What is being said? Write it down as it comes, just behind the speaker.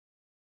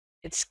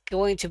It's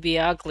going to be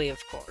ugly,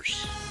 of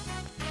course.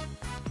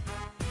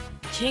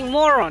 King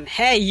Moron,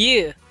 hey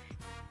you!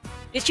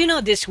 Did you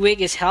know this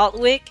week is Health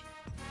Week?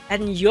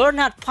 And you're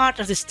not part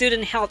of the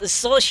Student Health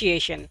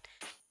Association.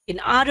 In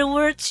other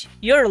words,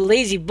 you're a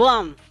lazy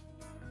bum.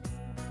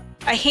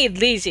 I hate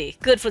lazy,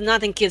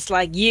 good-for-nothing kids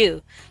like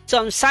you, so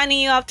I'm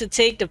signing you up to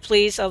take the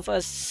place of a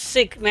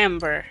sick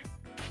member.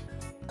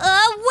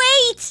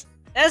 Wait!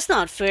 That's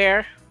not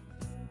fair.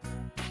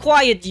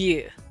 Quiet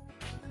you.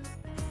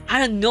 I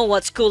don't know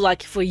what school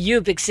like for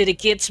you big city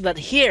kids, but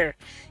here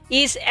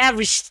is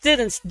every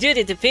student's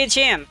duty to pitch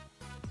in.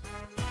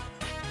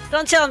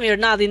 Don't tell me you're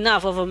not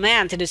enough of a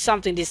man to do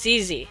something this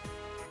easy.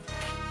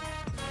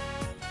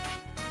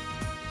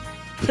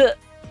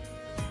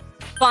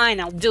 Fine,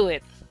 I'll do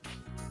it.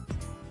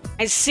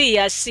 I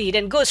see,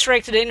 then go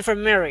straight to the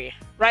infirmary,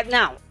 right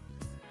now.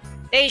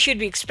 They should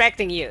be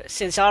expecting you,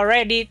 since I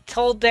already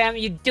told them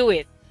you do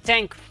it.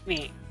 Thank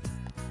me.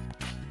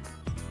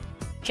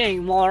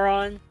 King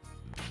Moron.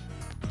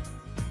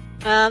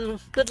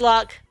 Good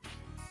luck.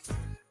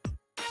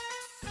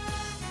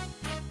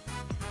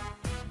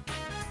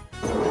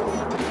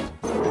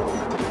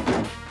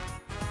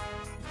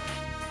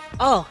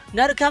 Oh,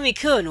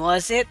 Narukami-kun,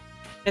 was it?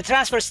 The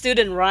transfer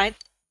student, right?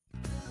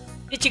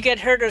 Did you get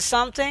hurt or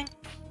something?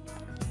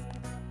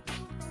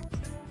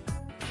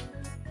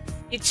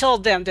 You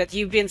told them that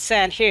you've been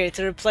sent here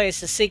to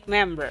replace a sick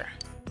member.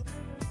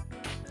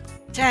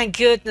 Thank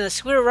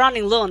goodness, we're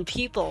running low on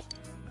people.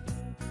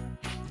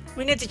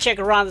 We need to check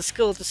around the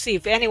school to see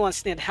if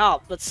anyone's need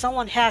help, but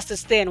someone has to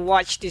stay and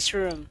watch this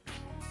room.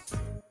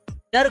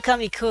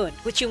 Narukami-kun,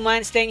 would you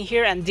mind staying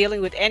here and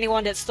dealing with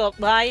anyone that stopped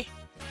by?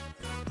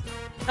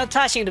 Not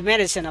touching the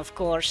medicine, of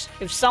course.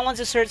 If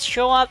someone's search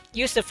show up,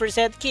 use the first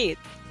aid kit.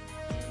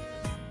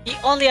 The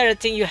only other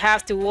thing you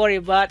have to worry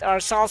about are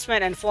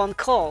salesmen and phone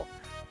call.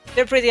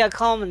 They're pretty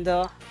uncommon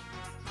though.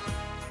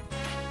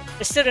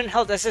 The Student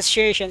Health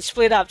Association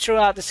split up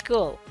throughout the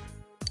school.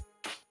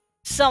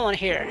 Someone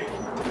here.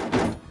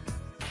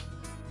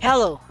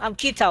 Hello, I'm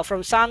Kitao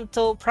from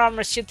Santo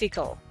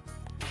Pharmaceutical.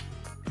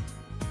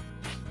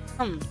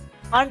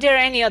 Aren't there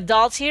any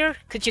adults here?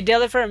 Could you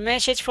deliver a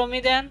message for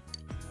me then?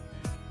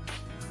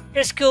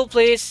 Your school,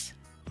 please.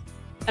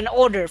 An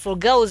order for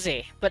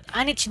Gauze, but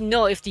I need to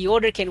know if the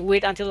order can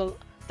wait until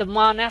the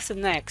month after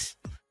next.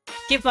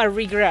 Give my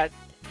regard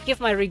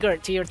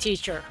to your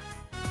teacher.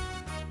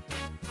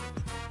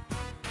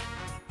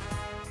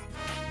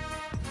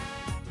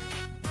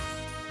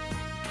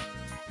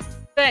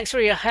 Thanks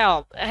for your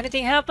help.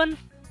 Anything happen?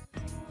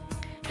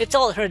 They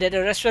told her that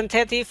a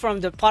representative from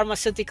the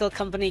pharmaceutical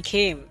company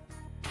came.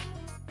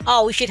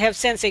 Oh, we should have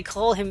Sensei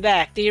call him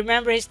back. Do you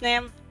remember his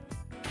name?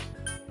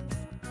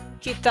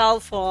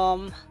 Kitao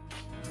from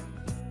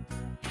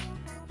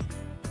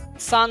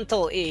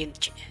Santo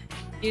Inc.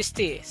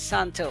 Yusti,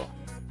 Santo.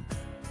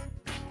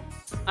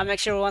 I'll make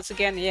sure once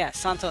again, yeah,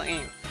 Santo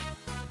Inc.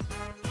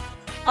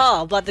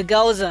 Oh, but the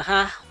Gauza,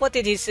 huh? What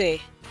did he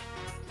say?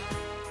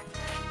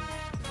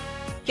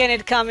 Can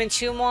it come in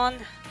Chumon?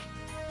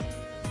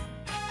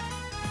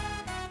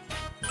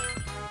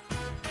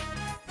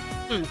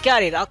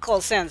 Got it, I'll call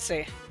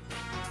Sensei.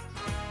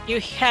 You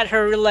had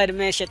her relay the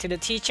message to the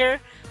teacher?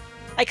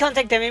 I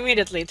contact them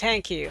immediately,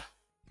 thank you.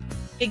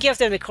 You give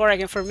them the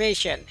correct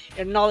information.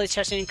 Your knowledge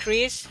has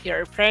increased,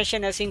 your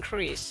impression has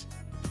increased.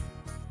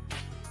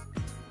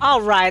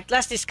 Alright,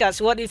 let's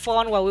discuss what we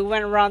found while we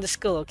went around the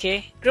school,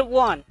 okay? Group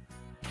 1.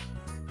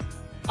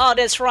 Oh,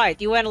 that's right,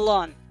 you went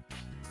alone.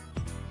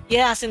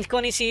 Yeah, since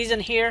Konishi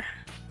isn't here.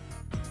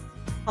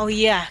 Oh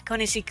yeah,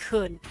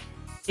 Konishi-kun.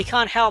 He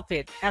can't help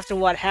it after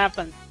what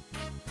happened.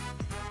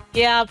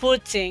 Yeah, poor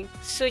thing.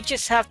 So you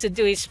just have to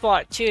do his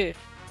part too.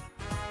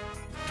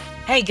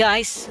 Hey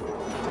guys.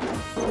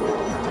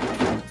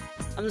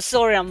 I'm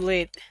sorry I'm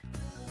late.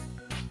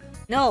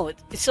 No,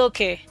 it's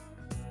okay.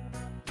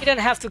 You don't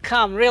have to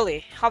come,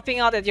 really. Helping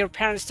out at your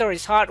parents' store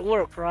is hard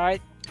work,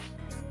 right?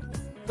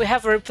 We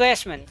have a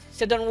replacement,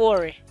 so don't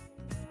worry.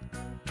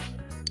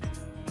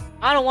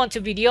 I don't want to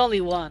be the only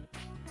one.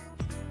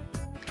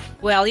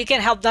 Well, you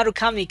can help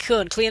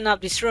Narukami-kun clean up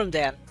this room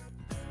then.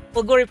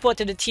 We'll go report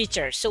to the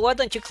teacher, so why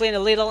don't you clean a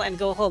little and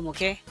go home,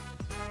 okay?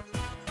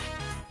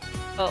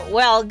 Oh,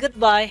 well,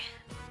 goodbye.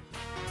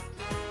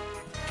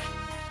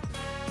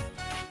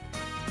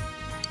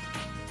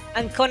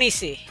 I'm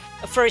Konishi,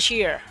 a first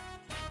year.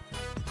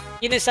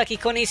 Yunusaki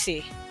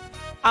Konishi.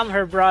 I'm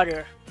her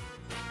brother.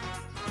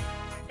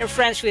 You're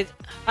friends with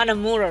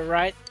Hanamura,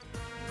 right?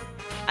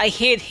 I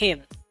hate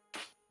him.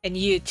 And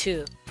you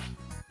too.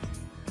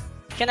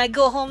 Can I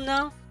go home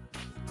now?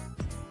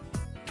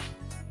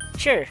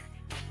 Sure.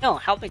 No,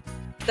 help me.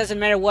 Doesn't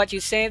matter what you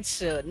said,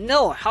 so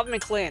no, help me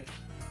clean.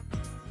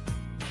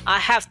 I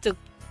have to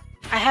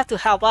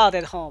help out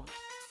at home.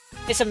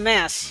 It's a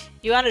mess.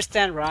 You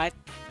understand, right?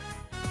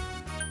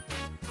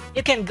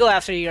 You can go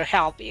after your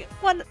help.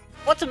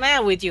 What's the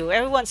matter with you?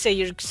 Everyone say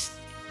you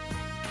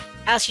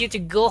ask you to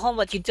go home,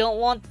 but you don't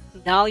want.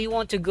 Now you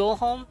want to go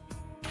home?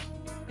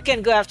 You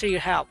can go after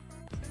your help.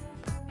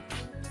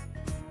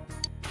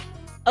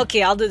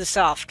 Okay, I'll do the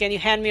soft. Can you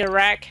hand me a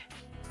rack?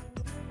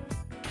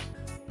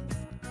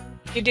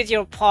 You did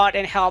your part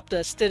and helped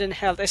the Student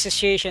Health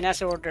Association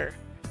as ordered.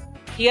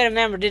 The other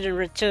member didn't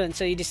return,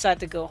 so you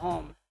decided to go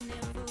home.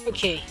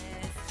 Okay.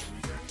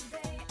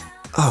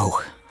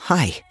 Oh,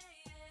 hi.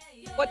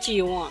 What do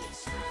you want?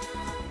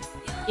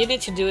 You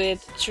need to do it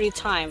 3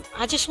 times.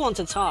 I just want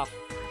to talk.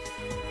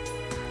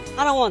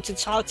 I don't want to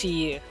talk to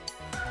you.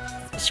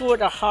 His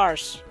words are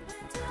harsh.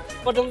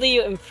 But only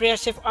your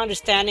impressive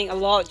understanding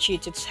allowed you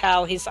to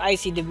tell his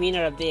icy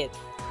demeanor a bit.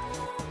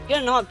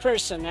 You're not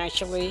person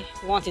actually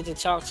wanted to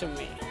talk to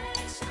me.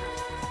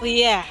 Well,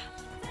 yeah,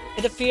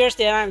 it appears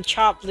that I'm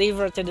chopped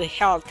liver to the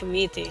health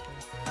committee.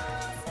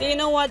 Do you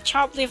know what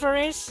chopped liver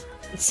is?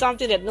 It's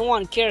something that no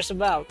one cares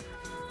about.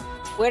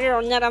 Whether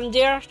or not I'm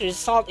there, the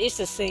result is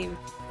the same.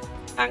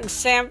 I'm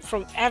exempt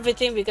from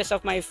everything because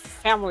of my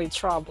family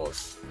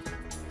troubles.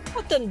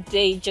 Why don't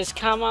they just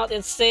come out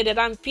and say that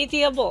I'm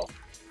pitiable?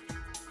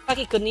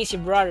 Naoki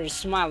Konishi brothers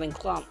smiling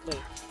clumsily.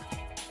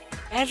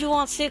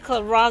 Everyone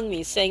circled around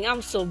me saying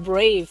I'm so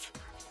brave.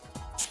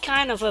 It's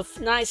kind of a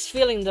nice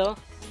feeling though.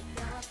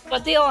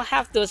 But they all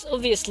have those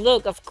obvious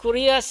look of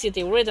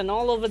curiosity written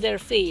all over their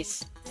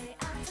face.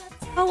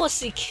 How was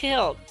he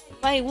killed?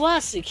 Why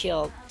was he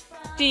killed?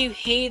 Do you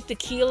hate the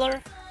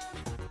killer?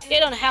 They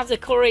don't have the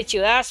courage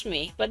to ask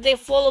me, but they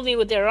follow me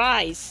with their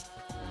eyes.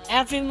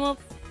 Every move,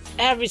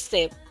 every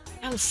step.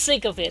 I'm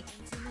sick of it.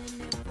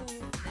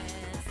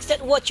 Is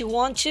that what you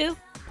want to?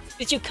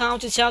 Did you come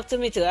to talk to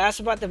me to ask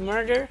about the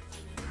murder?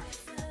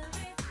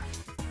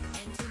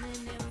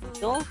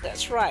 No,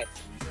 that's right.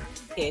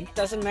 Okay, it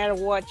doesn't matter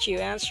what you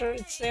answer,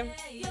 it seems.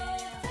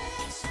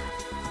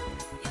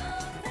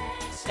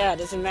 Yeah, it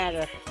doesn't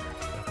matter.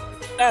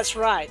 That's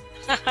right.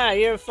 Haha,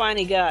 you're a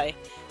funny guy.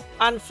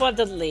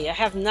 Unfortunately, I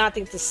have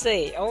nothing to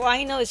say. All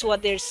I know is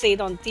what they're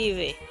saying on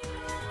TV.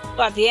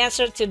 But the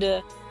answer to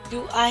the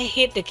 "Do I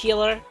hate the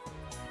killer?"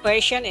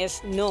 question is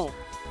no.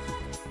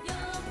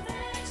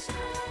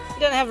 You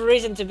don't have a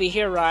reason to be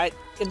here, right?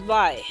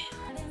 Goodbye.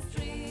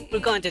 We're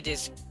going to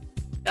this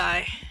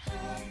guy.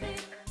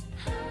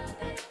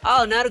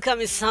 Oh,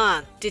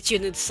 Narukami-san, did you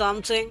need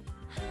something?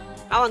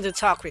 I want to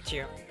talk with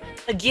you.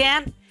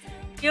 Again?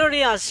 You're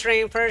really a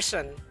strange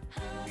person.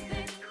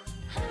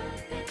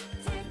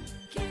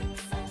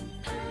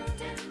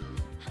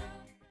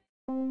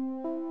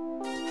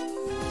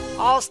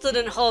 All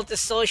Student Health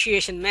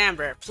Association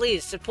member,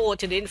 please report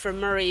to the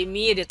infirmary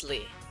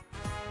immediately.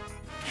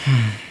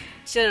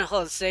 Student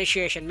Health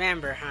Association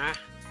member, huh?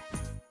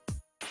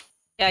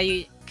 Yeah,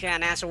 you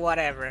can answer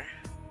whatever.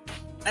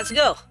 Let's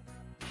go.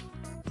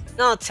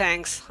 No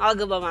thanks, I'll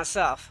go by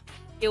myself.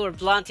 You were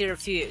bluntly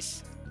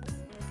refused.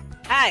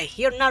 Hey,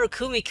 you're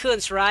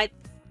Narukami-kun's, right?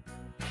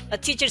 A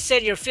teacher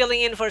said you're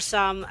filling in for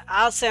some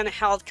outside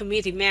health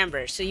committee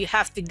members, so you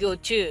have to go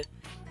too.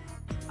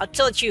 I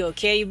told you,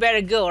 okay? You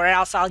better go or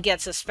else I'll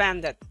get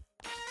suspended.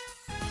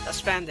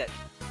 Suspended.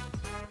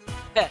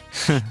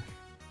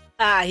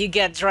 You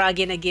get dragged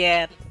in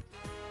again.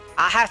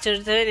 I have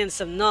to turn in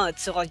some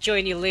notes, so I'll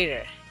join you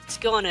later. Let's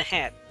go on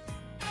ahead.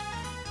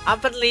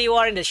 Apparently you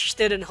are in the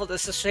Student Health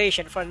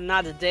Association for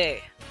another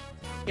day.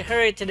 You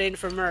hurry to the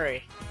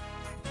infirmary.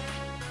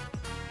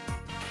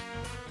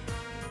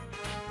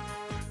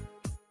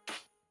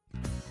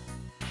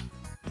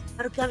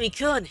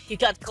 Narukami-kun, you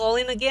got called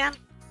in again?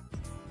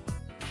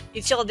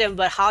 You told them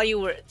about how you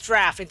were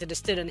drafted into the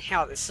Student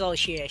Health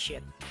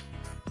Association.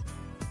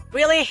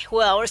 Really?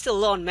 Well, we're still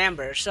lone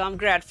members, so I'm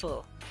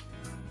grateful.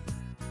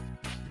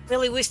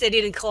 Really wish they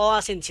didn't call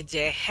us in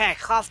today. Heck,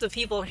 half the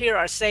people here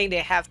are saying they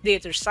have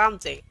dates or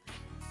something.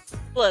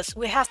 Plus,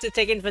 we have to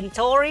take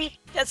inventory?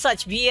 That's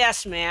such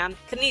BS, man.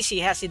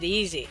 Konishi has it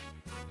easy.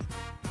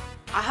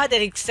 I heard that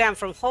he's exempt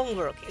from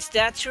homework. Is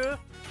that true?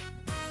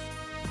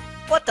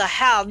 What the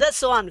hell? That's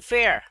so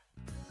unfair.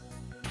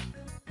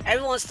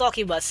 Everyone's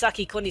talking about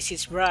Saki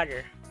Konishi's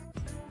brother.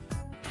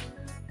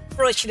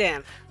 Approach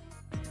them.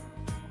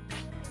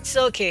 It's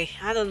okay,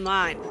 I don't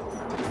mind.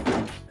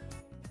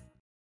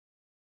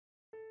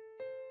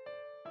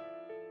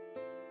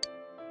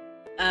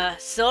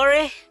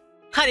 Sorry?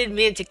 I didn't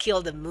mean to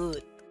kill the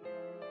mood.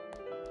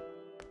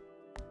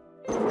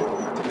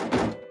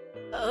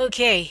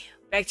 Okay,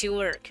 back to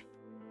work.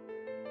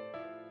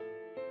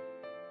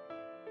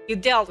 You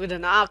dealt with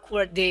an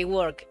awkward day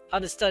work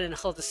on the Student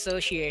Health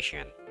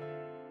Association.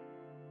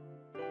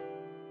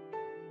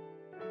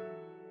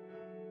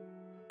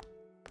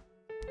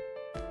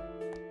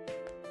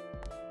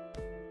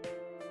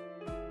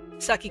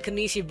 Saki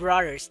Konishi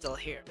brother is still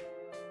here.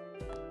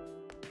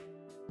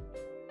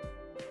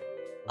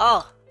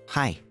 Oh.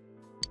 Hi.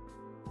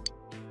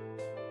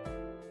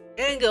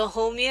 Didn't go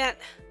home yet?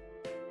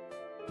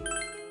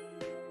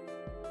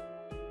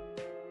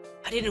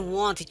 I didn't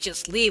want to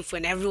just leave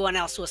when everyone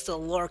else was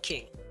still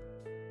working.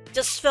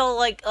 Just felt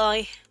like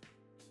I...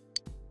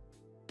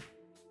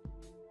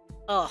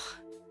 Oh.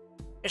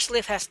 Your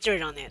sleeve has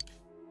dirt on it.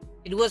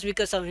 It was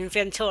because of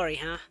inventory,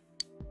 huh?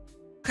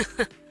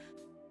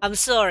 I'm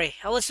sorry,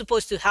 I was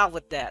supposed to help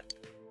with that.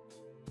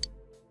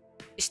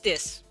 It's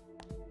this.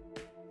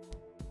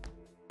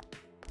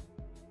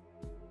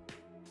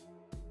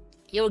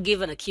 You were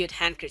given a cute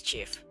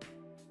handkerchief.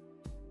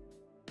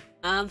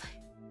 Um,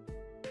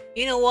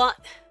 you know what?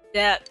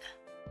 That...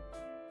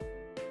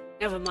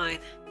 Never mind.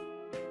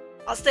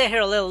 I'll stay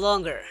here a little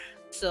longer,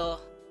 so...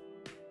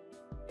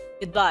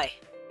 Goodbye.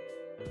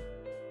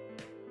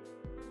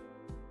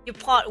 You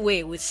part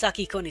way with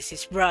Saki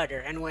Konishi's brother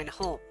and went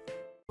home.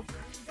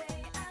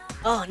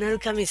 Oh,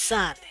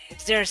 Narukami-san,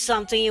 is there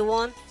something you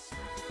want?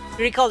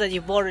 You recall that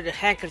you borrowed a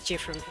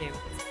handkerchief from him.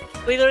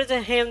 We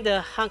returned him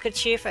the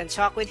handkerchief and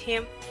talked with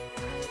him.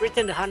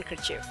 Return the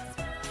handkerchief.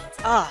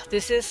 Ah,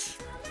 this is...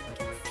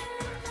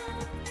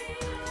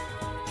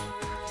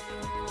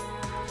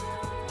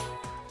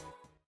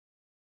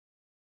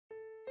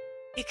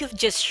 You could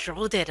just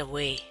throw that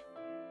away.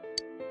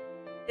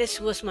 This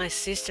was my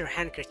sister's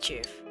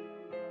handkerchief.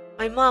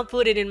 My mom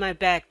put it in my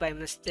bag by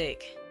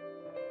mistake.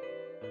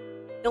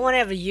 No one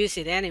ever used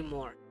it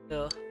anymore,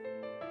 so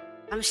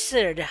I'm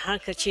sure the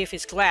handkerchief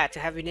is glad to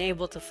have been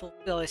able to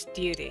fulfill its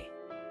duty.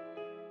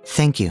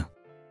 Thank you.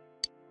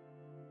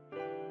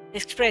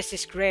 Express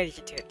his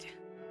gratitude.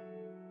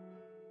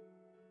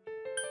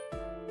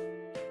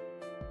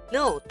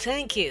 No,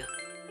 thank you.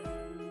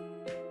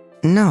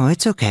 No,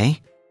 it's okay.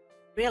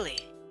 Really?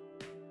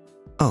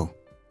 Oh,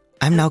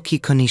 I'm Naoki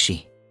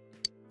Konishi.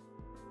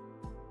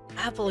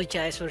 I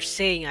apologize for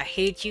saying I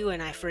hate you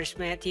when I first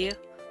met you.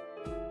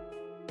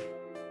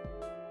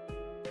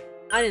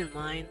 I didn't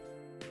mind.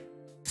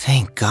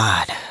 Thank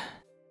God.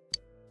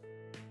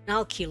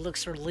 Naoki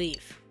looks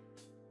relieved.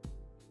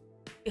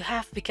 You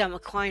have become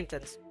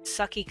acquaintance with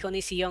Saki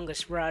Konishi's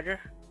youngest brother,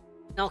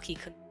 Naoki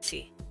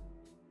Konishi.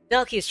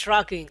 Naoki is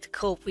struggling to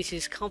cope with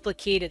his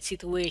complicated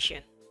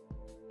situation.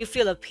 You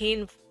feel a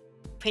pain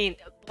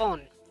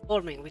bond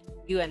forming with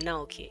you and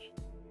Naoki.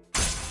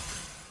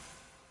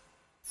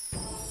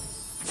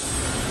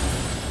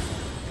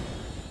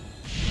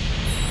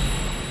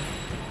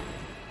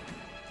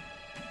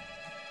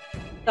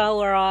 Thou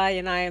are I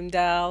and I am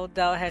thou.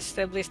 Thou hast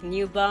established a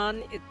new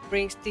bond. It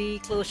brings thee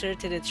closer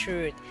to the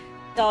truth.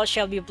 Thou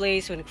shalt be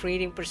blessed when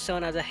creating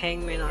persona of the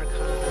Hangman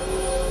Arcana.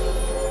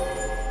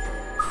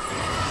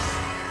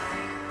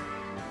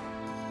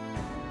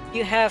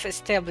 You have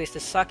established the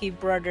Saki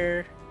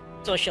brother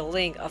social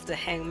link of the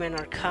Hangman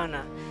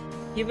Arcana.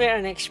 You may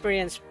earn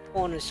experience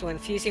bonus when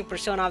fusing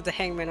persona of the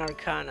Hangman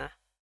Arcana.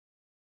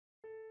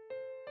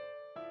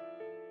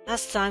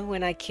 Last time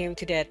when I came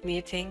to that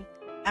meeting,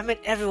 I made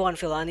everyone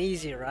feel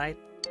uneasy, right?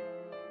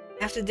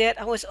 After that,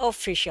 I was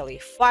officially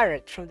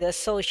fired from the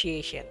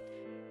association.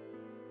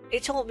 They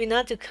told me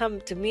not to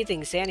come to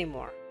meetings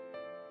anymore.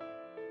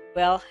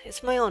 Well,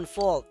 it's my own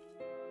fault.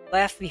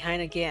 Left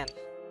behind again.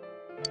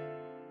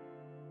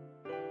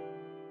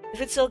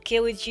 If it's okay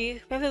with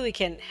you, maybe we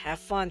can have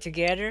fun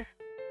together.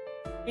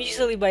 We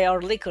usually buy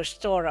our liquor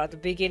store at the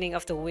beginning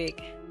of the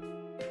week.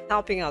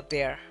 Helping out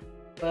there.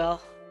 Well,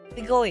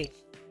 we're going.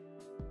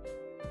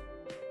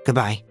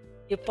 Goodbye.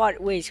 You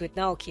part ways with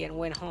Naoki and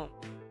went home.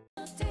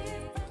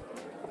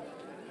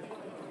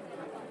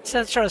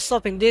 Central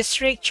Shopping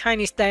District,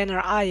 Chinese diner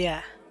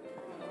Aya.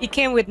 He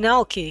came with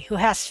Naoki, who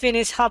has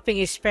finished helping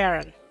his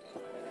parent.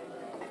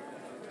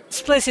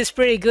 This place is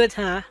pretty good,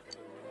 huh?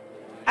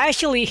 I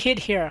actually hit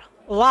here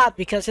a lot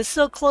because it's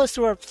so close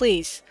to our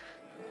place.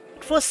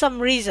 But for some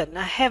reason,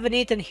 I haven't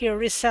eaten here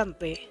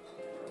recently.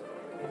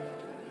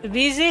 Too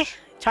busy?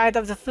 Tired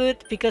of the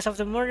food because of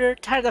the murder?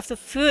 Tired of the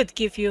food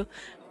give you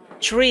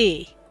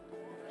 3.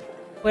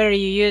 Whether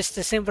you use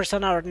the same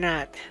persona or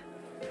not.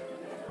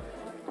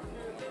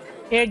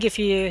 Here give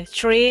you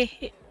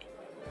 3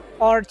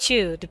 or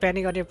 2,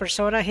 depending on your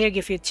persona. Here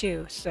give you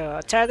 2. So,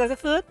 tired of the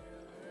food?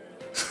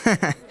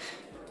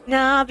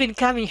 Nah, I've been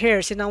coming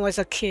here since I was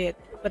a kid.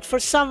 But for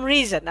some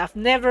reason, I've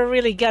never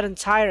really gotten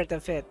tired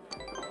of it.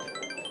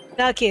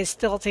 Naoki is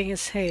tilting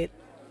his head.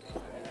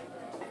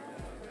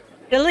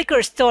 The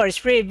liquor store is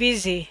pretty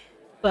busy,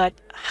 but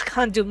I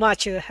can't do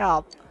much to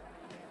help.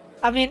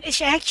 I mean,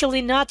 it's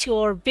actually not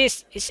our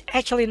business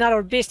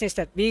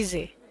that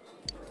busy.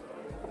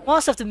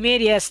 Most of the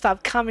media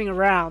stopped coming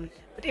around,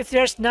 but if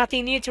there's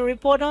nothing new to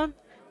report on,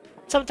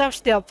 sometimes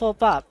they'll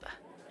pop up.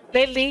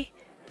 Lately,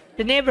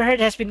 the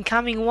neighborhood has been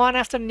coming one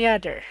after the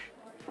other.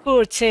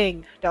 Poor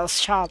thing, they'll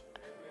shop.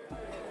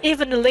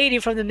 Even the lady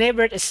from the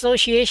neighborhood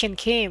association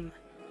came.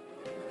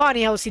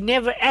 Funny how she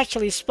never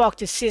actually spoke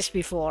to sis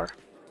before.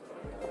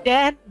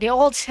 Then, they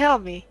all tell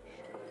me,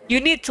 you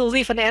need to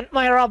live an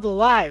admirable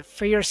life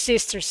for your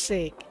sister's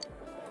sake.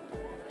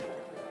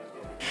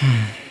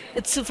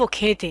 It's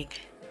suffocating.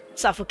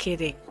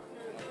 Suffocating.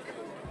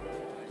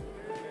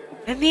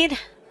 I mean,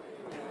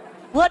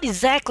 what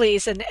exactly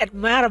is an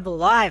admirable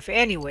life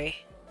anyway?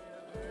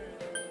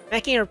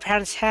 Making your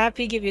parents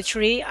happy, give you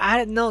 3? I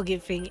don't know,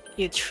 giving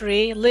you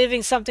 3.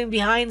 Leaving something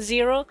behind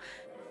 0?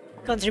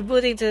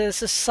 Contributing to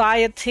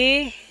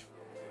society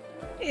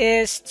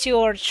is 2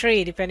 or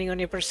 3 depending on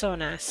your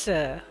persona.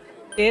 So,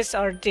 this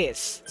or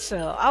this.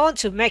 So, I want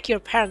to make your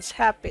parents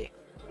happy.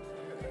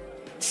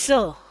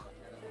 So,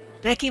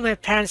 making my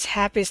parents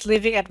happy is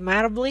living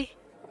admirably?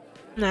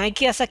 I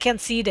guess I can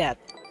see that.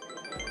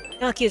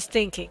 Naoki is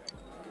thinking.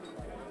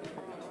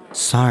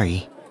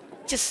 Sorry.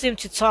 Just seem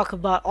to talk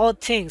about odd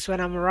things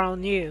when I'm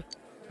around you.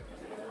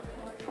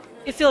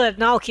 You feel that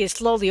Naoki is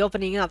slowly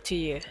opening up to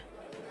you.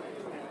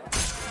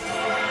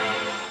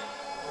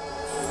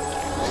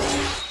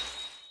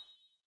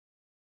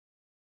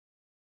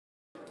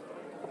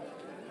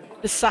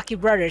 The Saki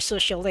brothers'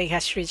 social link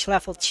has reached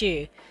level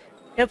 2.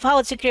 The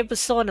power to create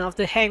persona of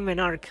the Hangman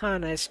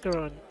Arcana has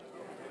grown.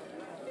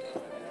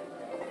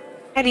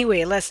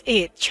 Anyway, let's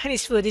eat.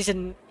 Chinese food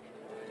isn't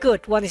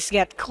good when it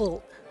gets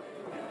cold.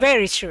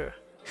 Very true.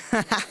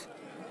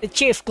 The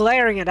chief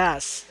glaring at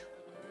us.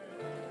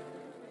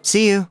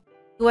 See you.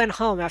 He went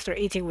home after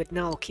eating with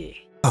Naoki.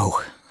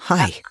 Oh,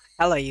 hi.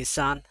 Hello, you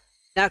son.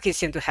 Naoki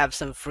seemed to have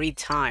some free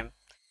time.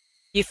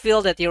 You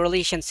feel that your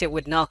relationship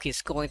with Naoki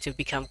is going to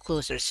become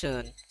closer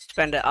soon.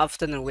 Spend the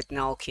afternoon with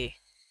Naoki.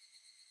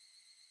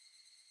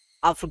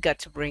 I forgot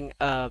to bring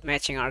a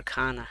matching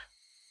arcana.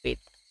 Wait.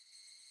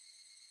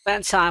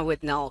 Spend time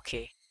with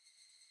Naoki.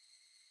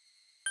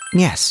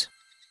 Yes.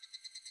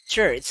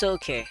 Sure, it's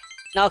okay.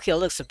 Naoki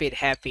looks a bit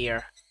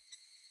happier.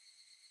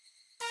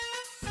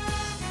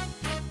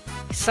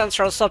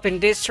 Central Shopping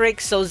District,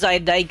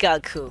 Sozai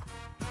Daigaku.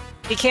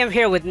 He came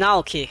here with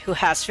Naoki, who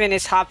has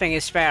finished helping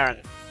his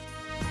parent.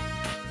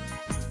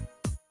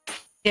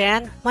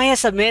 Then,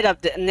 Mayasa made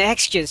up an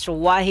excuse for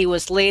why he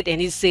was late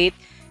and he said,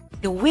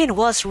 "The wind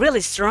was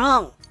really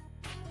strong."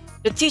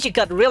 The teacher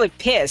got really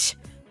pissed.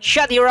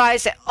 "Shut your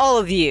eyes, all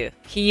of you,"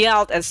 he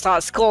yelled and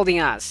started scolding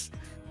us.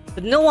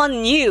 But no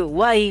one knew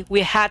why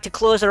we had to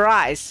close our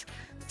eyes,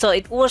 so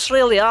it was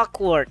really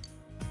awkward.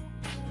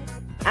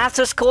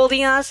 After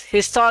scolding us,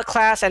 he started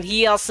class and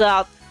he yells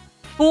out,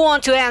 "Who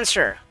want to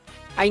answer?"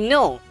 I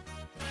know.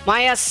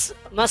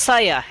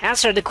 Masaya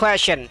answered the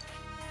question.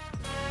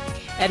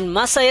 And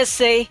Masaya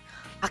say,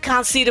 "I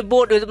can't see the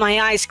board with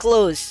my eyes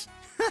closed."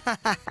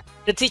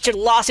 The teacher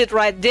lost it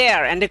right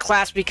there and the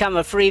class became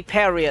a free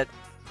period.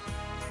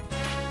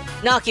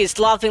 Naoki is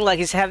laughing like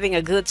he's having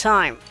a good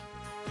time.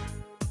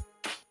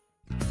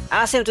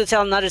 Ask him to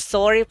tell another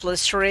story,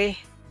 +3.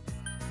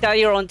 Tell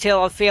your own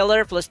tale of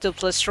failure, +2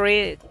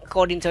 +3,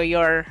 according to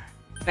your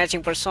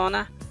matching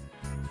persona.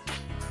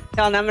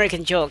 Tell an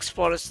American jokes,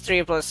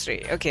 +3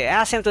 +3. Okay,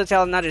 ask him to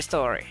tell another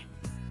story.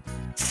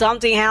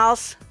 Something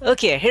else?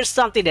 Okay, here's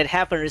something that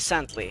happened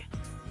recently.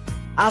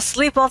 I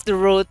slipped off the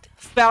road,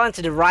 fell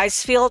into the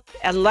rice field,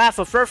 and left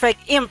a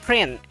perfect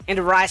imprint in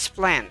the rice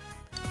plant.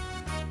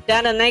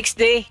 Then the next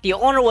day, the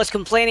owner was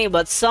complaining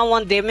about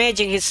someone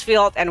damaging his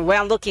field and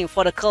went looking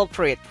for the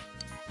culprit.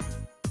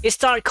 He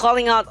started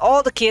calling out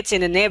all the kids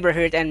in the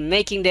neighborhood and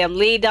making them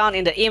lay down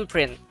in the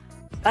imprint,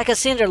 like a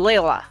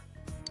Cinderella.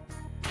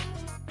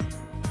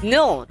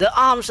 No, the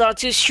arms are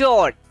too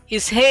short,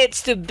 his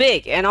head's too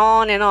big, and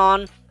on and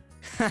on.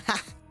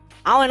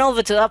 I went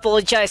over to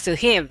apologize to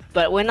him,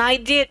 but when I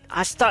did,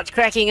 I started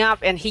cracking up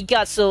and he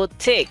got so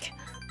thick.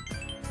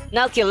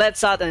 Naoki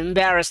lets out an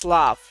embarrassed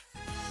laugh.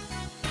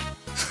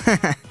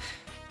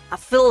 I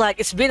feel like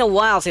it's been a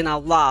while since I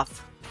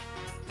laughed.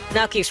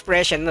 Naoki's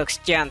expression looks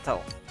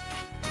gentle.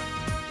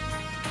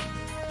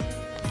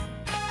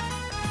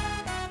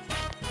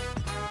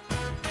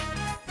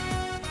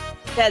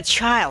 That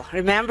child,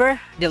 remember?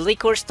 The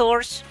liquor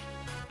stores?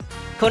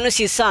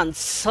 Konushi's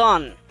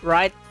son,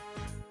 right?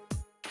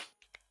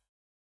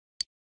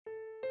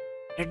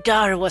 Her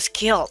daughter was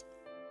killed.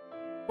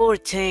 Poor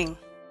thing.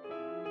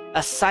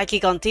 A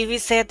psychic on TV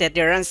said that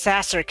their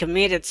ancestor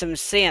committed some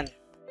sin.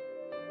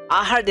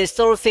 I heard the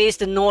store faced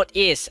the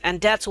northeast, and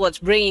that's what's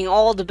bringing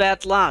all the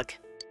bad luck.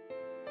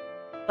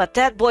 But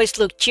that boys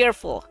look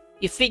cheerful.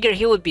 You figure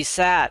he would be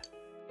sad.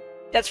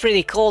 That's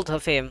pretty cold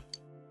of him.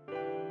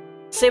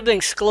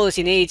 Siblings close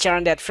in age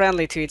aren't that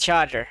friendly to each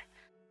other.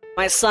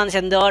 My sons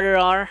and daughter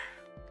are.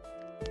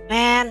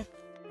 Man,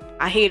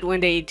 I hate when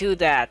they do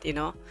that, you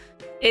know.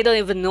 They don't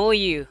even know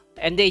you,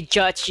 and they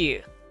judge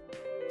you.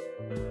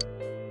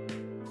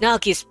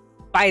 Naoki's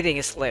biting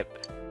his lip.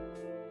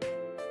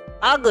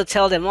 I'll go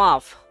tell them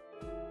off.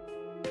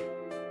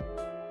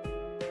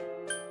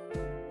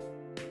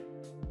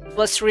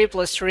 +3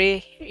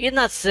 +3. You're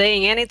not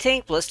saying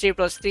anything? +3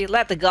 +3.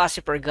 Let the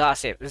gossiper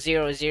gossip.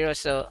 0 0.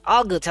 So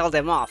I'll go tell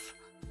them off.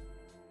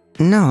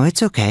 No,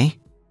 it's okay.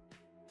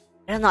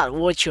 They're not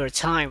worth your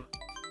time.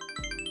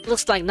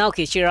 Looks like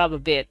Naoki cheer up a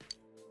bit.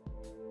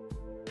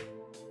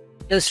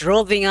 Those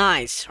roving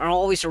eyes are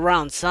always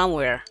around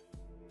somewhere.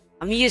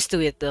 I'm used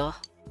to it though.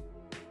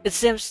 It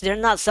seems they're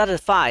not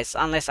satisfied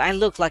unless I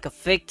look like a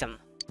victim.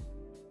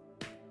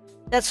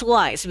 That's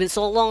why it's been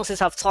so long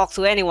since I've talked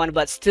to anyone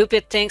about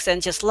stupid things and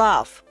just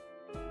laugh.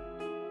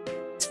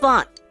 It's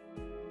fun.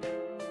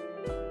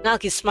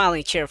 Naoki's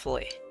smiling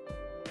cheerfully.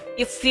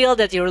 You feel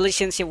that your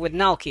relationship with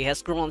Naoki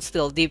has grown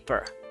still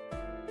deeper.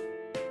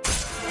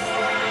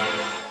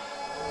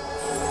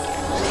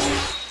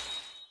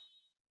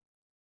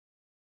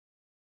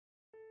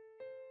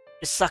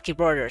 The Saki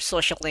brothers'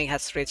 social link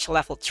has reached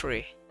level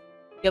 3.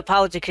 Your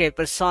power to create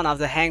persona of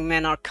the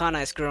Hangman Arcana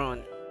has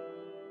grown.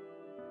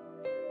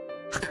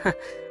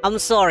 I'm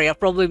sorry, I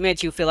probably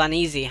made you feel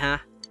uneasy, huh?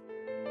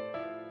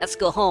 Let's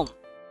go home.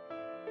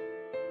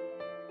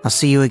 I'll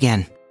see you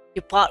again.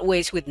 You part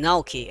ways with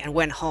Naoki and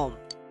went home.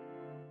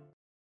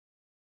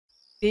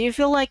 Do you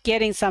feel like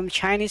getting some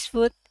Chinese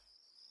food?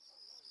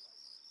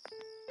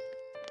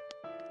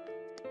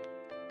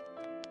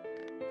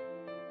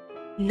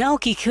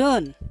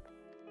 Naoki-kun!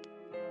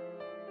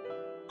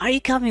 Are you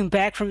coming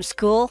back from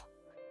school?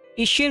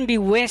 You shouldn't be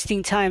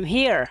wasting time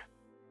here.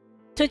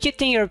 Don't you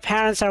think your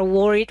parents are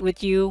worried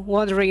with you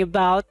wandering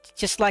about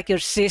just like your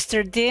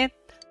sister did?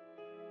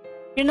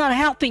 You're not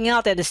helping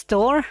out at the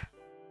store?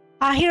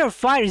 I hear a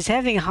fighter is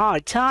having a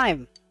hard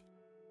time.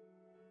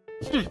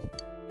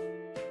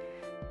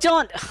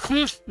 Don't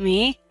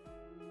me.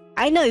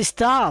 I know it's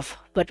tough,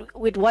 but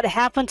with what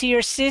happened to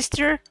your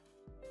sister?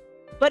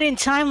 But in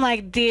time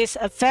like this,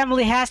 a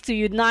family has to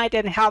unite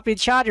and help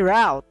each other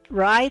out,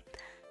 right?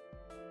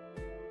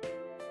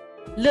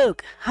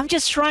 Look, I'm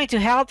just trying to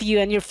help you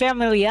and your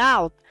family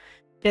out.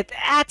 That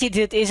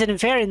attitude isn't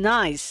very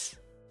nice.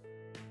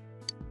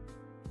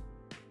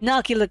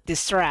 Naoki looked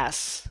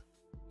distressed.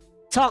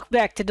 Talk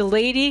back to the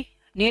lady.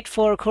 Need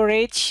for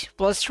courage,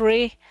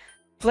 +3.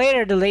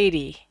 Flatter the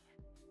lady.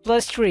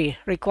 +3.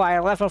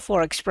 Require level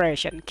 4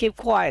 expression. Keep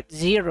quiet,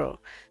 0.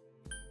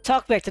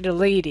 Talk back to the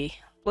lady.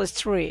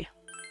 +3.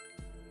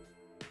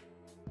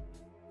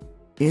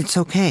 It's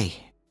okay.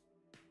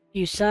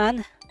 You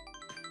son?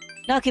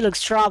 Naoki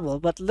looks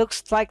troubled, but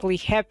looks slightly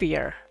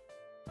happier.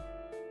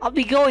 I'll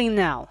be going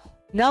now.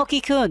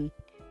 Naoki-kun,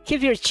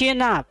 keep your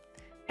chin up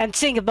and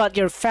think about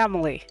your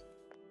family.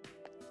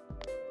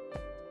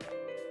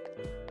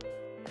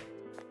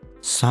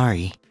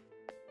 Sorry.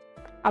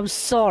 I'm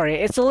sorry,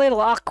 it's a little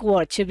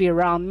awkward to be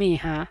around me,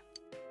 huh?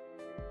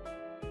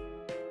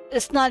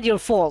 It's not your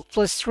fault,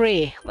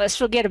 +3. Let's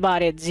forget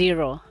about it,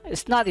 0.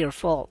 It's not your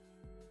fault.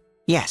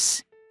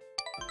 Yes.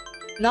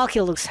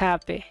 Naoki looks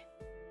happy.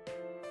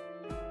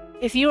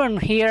 If you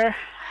weren't here,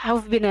 I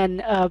would have been in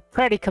a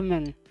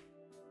predicament.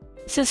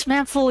 Since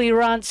man fully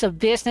runs a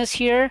business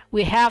here,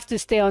 we have to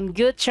stay on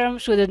good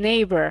terms with the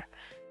neighbor,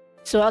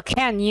 so I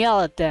can't yell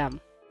at them.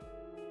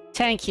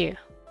 Thank you.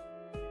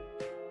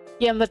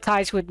 You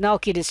empathize with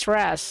Naoki's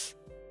distress.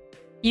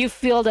 You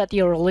feel that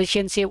your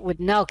relationship with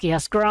Naoki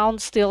has grown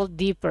still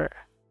deeper.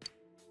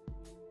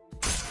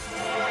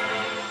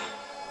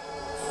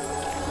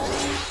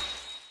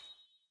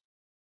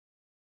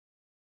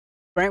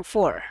 Rank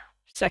 4.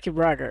 Saki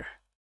brother.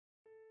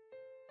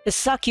 The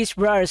Saki's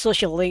brother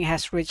social link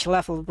has reached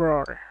level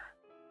 4.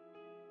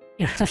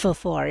 You're level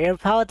 4. Your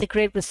power to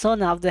create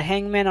persona of the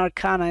Hangman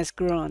Arcana has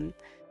grown.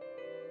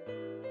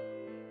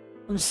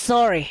 I'm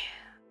sorry.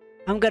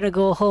 I'm gonna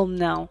go home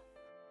now.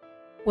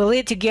 We'll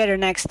eat together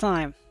next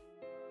time.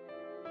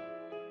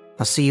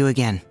 I'll see you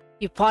again.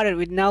 You parted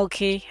with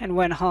Naoki and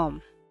went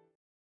home.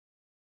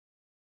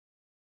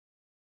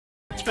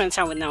 Spend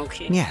time with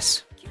Naoki.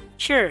 Yes.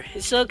 Sure,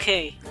 it's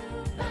okay.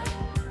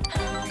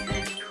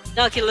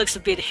 Naoki looks a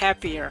bit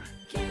happier.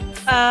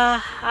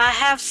 I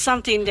have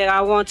something that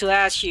I want to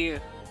ask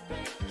you.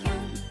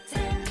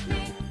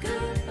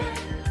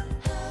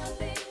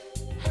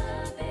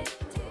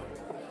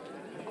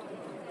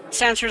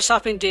 Central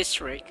Shopping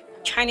District,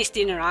 Chinese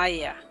dinner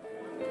area.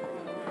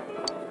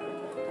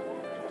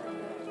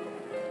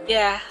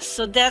 Yeah,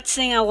 so that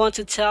thing I want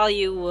to tell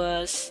you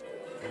was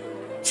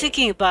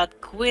thinking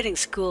about quitting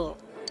school.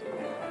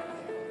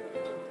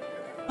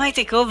 Might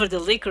take over the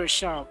liquor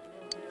shop.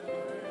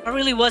 I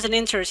really wasn't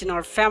interested in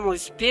our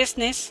family's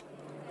business.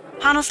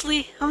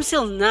 Honestly, I'm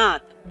still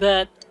not,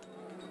 but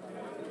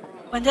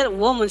when that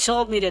woman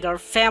told me that our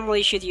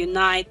family should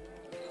unite,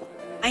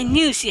 I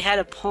knew she had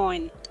a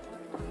point.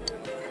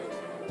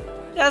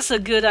 That's a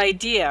good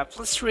idea.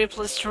 +3,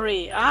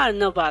 +3. I don't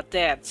know about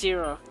that.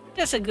 0.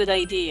 That's a good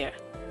idea.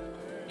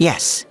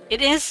 Yes.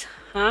 It is?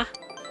 Huh?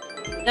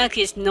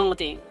 Naoki is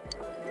nodding.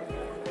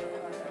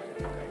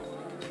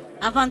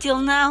 Up until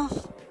now,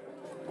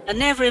 I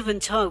never even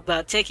thought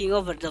about taking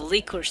over the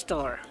liquor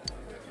store.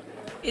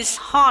 It's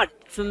hard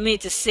for me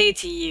to say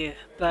to you,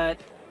 but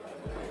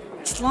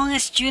as long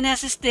as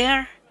Junes is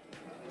there,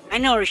 I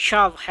know our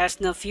shop has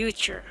no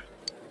future.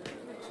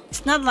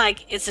 It's not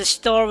like it's a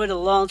store with a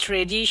long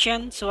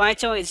tradition, so I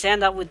thought it's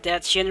end up with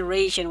that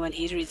generation when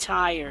he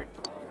retired.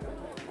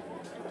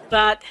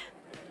 But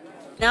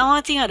now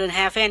I think I don't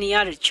have any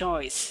other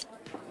choice.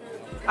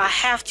 I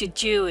have to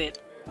do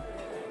it.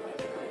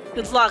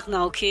 Good luck,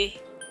 Naoki.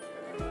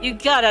 You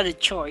got other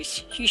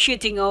choice. You're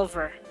shooting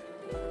over.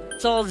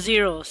 It's all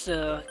 0,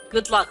 so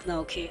good luck,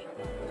 Naoki.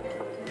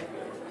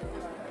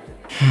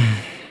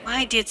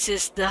 Why did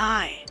sis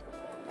die?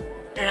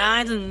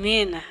 I don't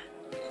mean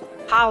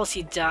how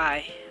she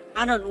died.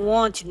 I don't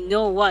want to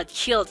know what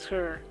killed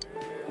her.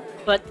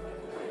 But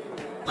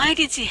why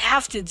did she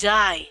have to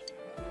die?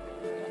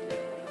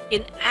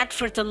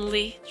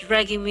 Inadvertently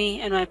dragging me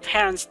and my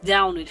parents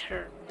down with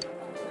her.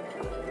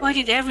 Why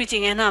did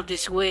everything end up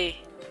this way?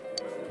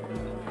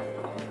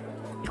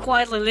 You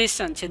quietly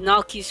listen to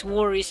Naoki's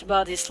worries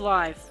about his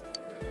life.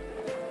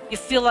 You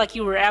feel like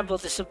you were able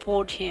to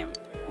support him.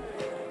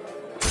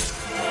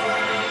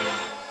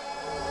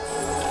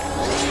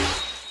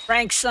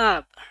 Ranks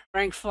up.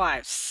 Rank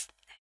 5.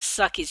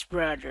 Saki's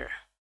brother.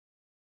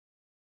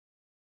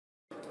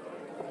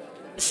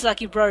 The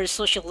Saki brother's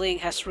social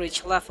link has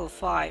reached level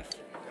 5.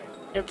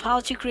 Their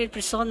power to create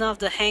persona of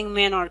the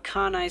Hangman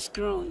Arcana is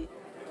grown.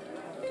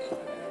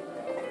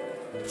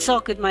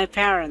 Talk with my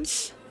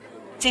parents.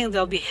 Think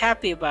they'll be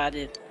happy about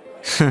it.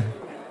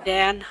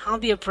 Then I'll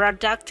be a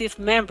productive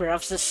member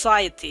of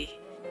society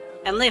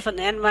and live an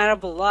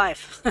admirable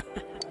life.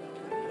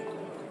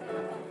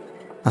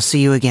 I'll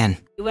see you again.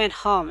 He went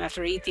home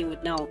after eating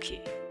with Naoki.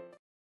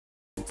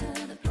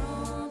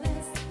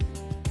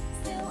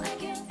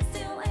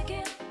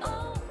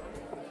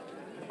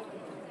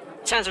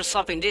 Central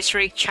Shopping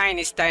District,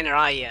 Chinese Diner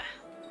area.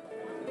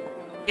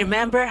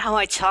 Remember how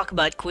I talked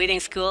about quitting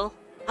school?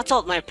 I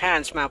told my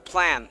parents my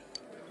plan.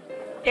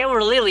 They were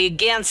really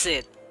against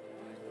it.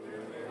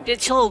 They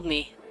told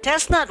me,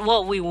 that's not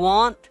what we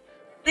want.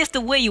 Live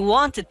the way you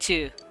wanted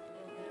to.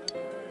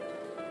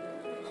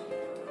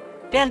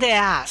 Then they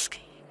asked,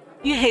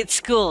 you hate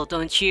school,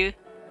 don't you?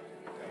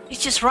 You're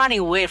just running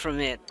away from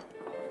it.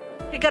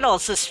 They got all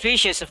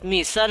suspicious of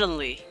me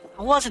suddenly.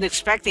 I wasn't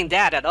expecting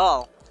that at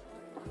all.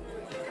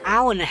 I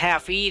wouldn't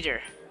have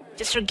either.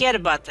 Just forget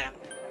about them.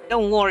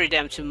 Don't worry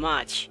them too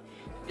much.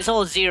 It's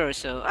all zero,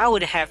 so I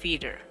wouldn't have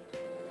either.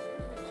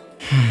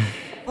 I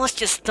was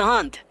just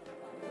stunned.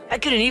 I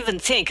couldn't even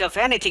think of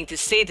anything to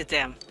say to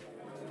them.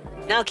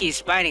 Naoki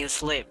is biting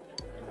his lip.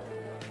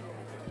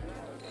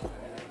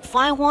 If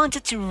I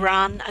wanted to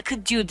run, I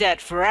could do that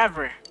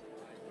forever.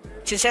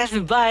 Since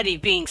everybody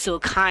being so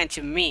kind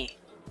to me.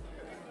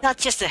 Not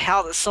just the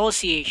health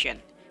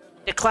association.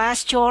 The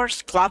class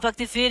chores, club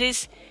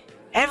activities,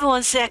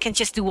 everyone said I can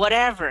just do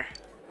whatever.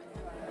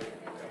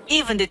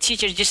 Even the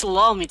teachers just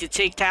allow me to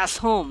take tasks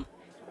home.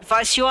 If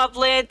I show up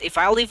late, if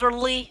I leave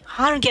early,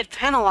 I don't get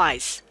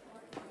penalized.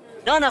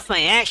 None of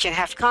my actions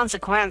have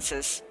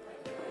consequences.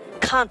 I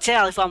can't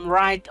tell if I'm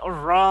right or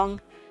wrong,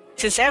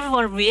 since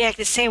everyone reacts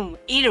the same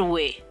either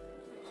way.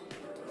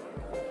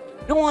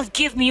 No one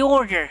give me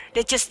order,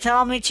 they just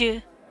tell me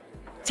to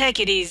take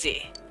it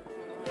easy.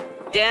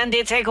 Then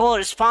they take all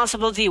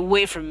responsibility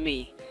away from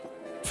me.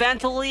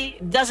 Eventually,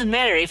 it doesn't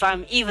matter if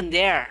I'm even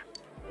there.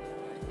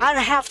 I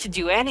don't have to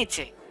do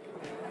anything.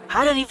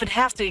 I don't even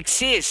have to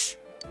exist.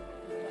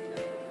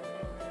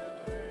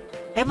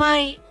 Am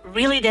I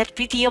really that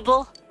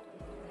pitiable?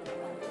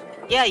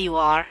 Yeah, you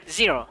are.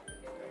 0.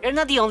 You're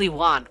not the only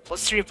one.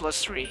 +3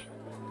 +3.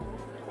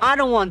 I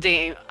don't want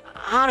them.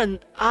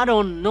 I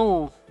don't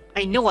know.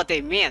 I know what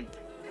they meant.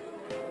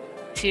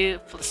 2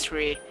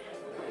 +3.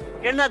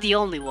 You're not the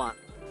only one.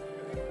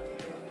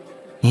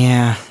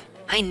 Yeah.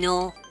 I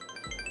know.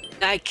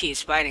 Nike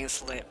is biting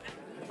his lip.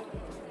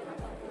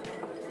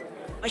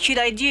 What should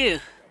I do?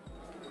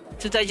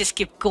 Should I just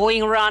keep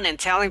going around and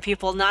telling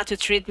people not to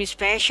treat me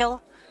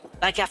special?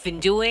 Like I've been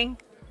doing?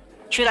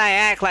 Should I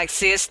act like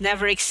sis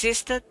never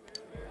existed?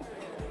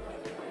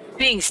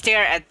 Being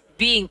stared at,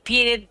 being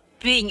pitied,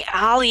 being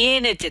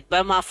alienated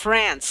by my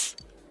friends.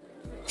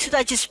 Should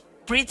I just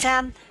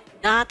pretend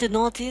not to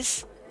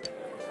notice?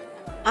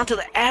 Until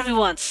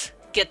everyone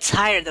gets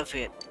tired of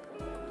it.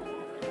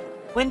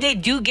 When they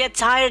do get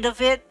tired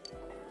of it,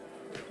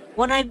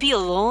 won't I be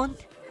alone?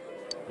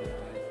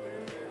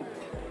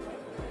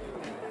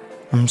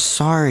 I'm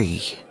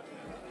sorry.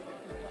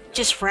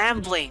 Just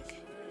rambling.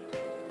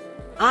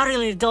 I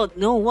really don't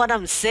know what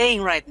I'm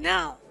saying right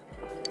now.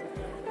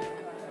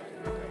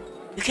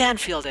 You can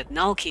feel that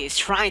Naoki is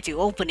trying to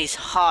open his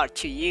heart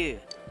to you.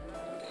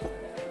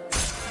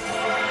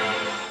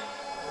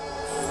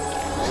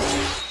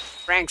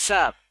 Ranks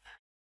up.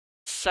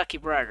 Saki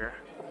brother.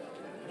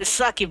 The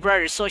Saki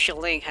brother social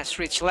link has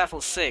reached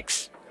level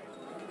 6.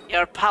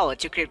 Your power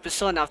to create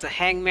persona of the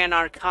Hangman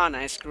Arcana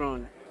has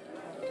grown.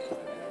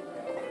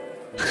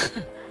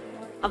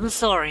 I'm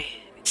sorry.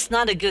 It's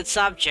not a good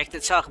subject to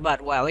talk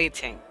about while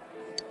eating.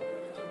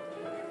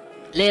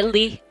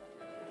 Lately,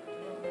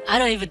 I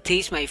don't even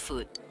taste my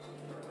food.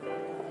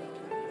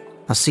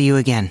 I'll see you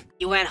again.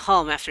 He went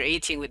home after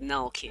eating with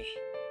Naoki.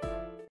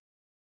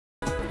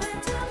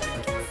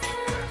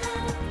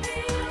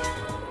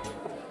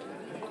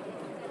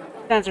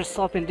 Central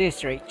Shopping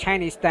District,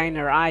 Chinese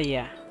Diner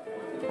area.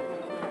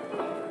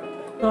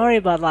 Sorry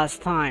about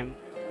last time.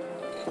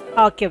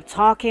 I kept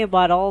talking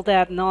about all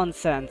that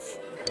nonsense.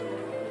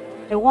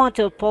 I want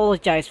to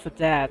apologize for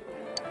that.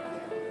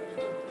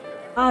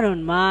 I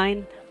don't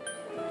mind.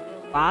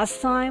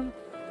 Last time?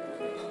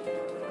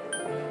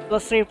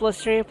 +3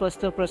 +3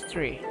 +2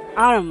 +3.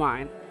 I don't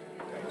mind.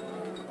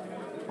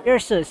 You're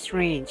so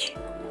strange.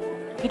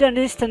 You don't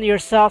distance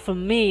yourself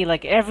from me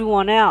like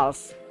everyone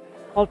else.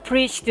 Or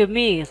preach to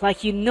me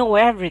like you know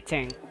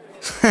everything.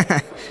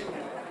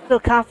 Feel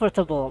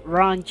comfortable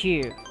around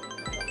you.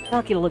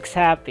 Naoki looks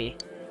happy.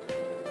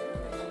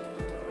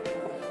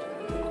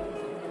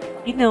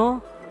 You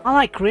know, I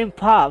like cream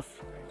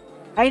puff.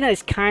 I know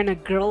it's kinda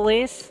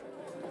girlish.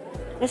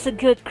 There's a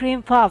good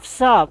cream puff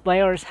shop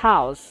by our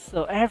house,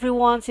 so every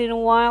once in a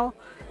while,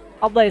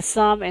 I'll buy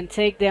some and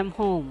take them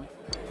home.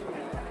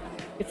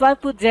 If I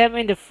put them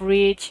in the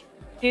fridge,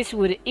 this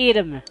would eat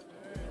them.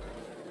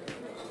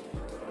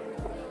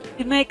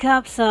 To make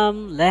up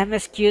some lame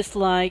excuse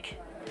like,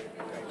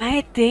 I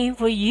had them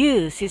for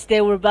you since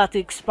they were about to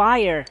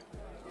expire.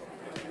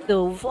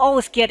 So we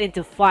always get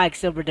into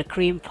fights over the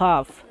cream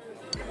puff.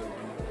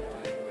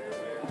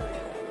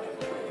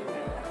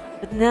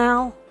 But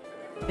now,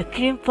 the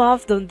cream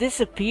puffs don't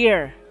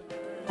disappear.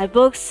 I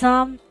bought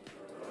some,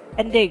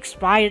 and they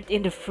expired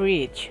in the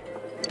fridge.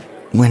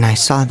 When I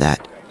saw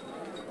that,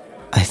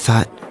 I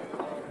thought,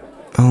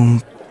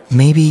 oh,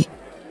 maybe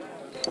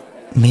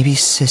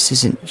Sis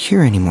isn't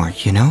here anymore,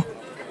 you know?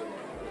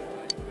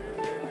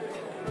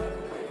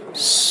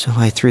 So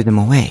I threw them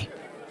away.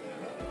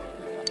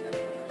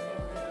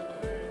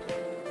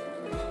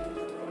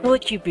 I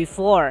told you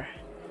before,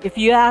 if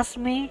you ask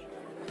me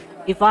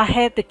if I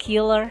had the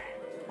killer,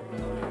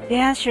 the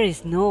answer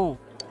is no.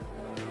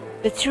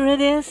 The truth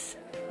is,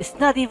 it's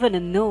not even a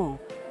no.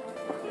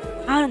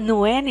 I don't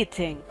know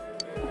anything.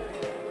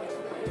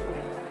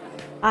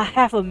 I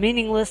have a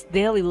meaningless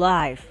daily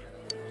life.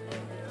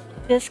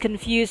 Just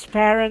confused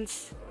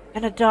parents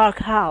and a dark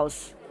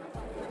house.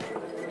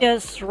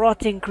 Just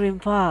rotting cream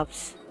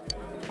puffs.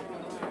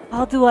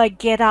 How do I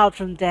get out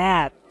from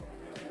that?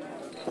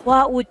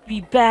 What would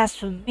be best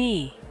for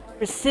me?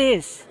 For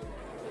Sis?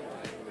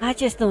 I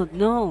just don't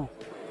know.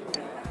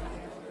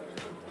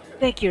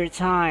 Take your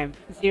time.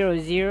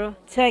 00.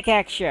 Take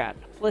action.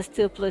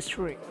 +2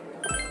 +3.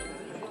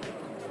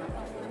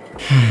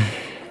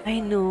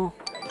 I know.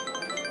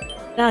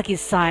 Nagi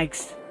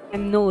sighs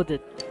and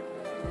nodded.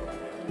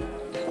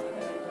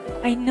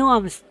 I know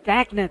I'm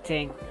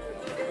stagnating.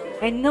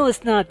 I know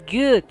it's not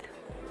good.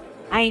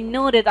 I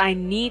know that I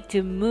need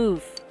to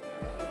move.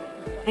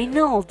 I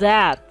know all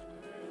that.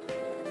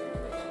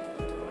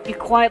 You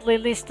quietly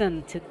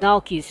listen to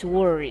Naoki's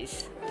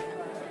worries.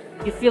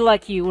 You feel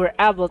like you were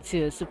able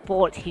to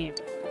support him.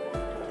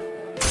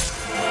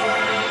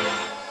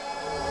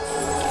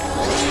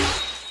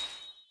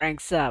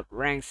 Ranks up,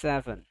 rank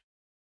 7.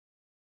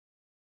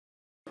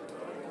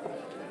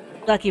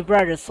 Lucky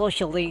Brother's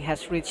social link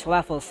has reached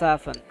level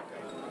 7.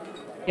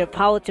 Their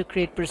power to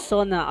create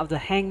persona of the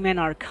Hangman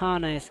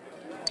Arcana is...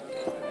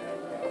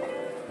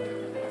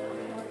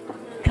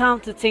 Come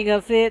to think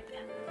of it,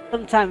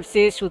 sometimes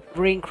Sis would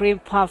bring cream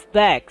puff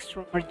bags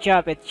from her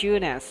job at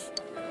Junas.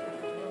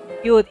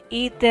 He would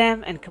eat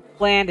them and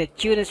complain that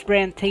Junas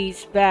brand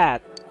tastes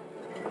bad.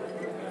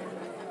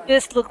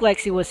 This looked like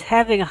she was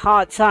having a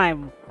hard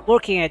time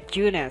working at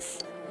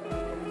Junas,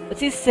 but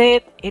she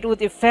said it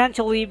would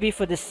eventually be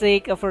for the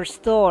sake of her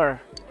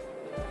store.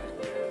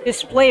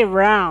 Just play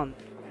around,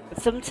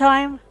 but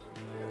sometimes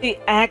she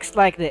acts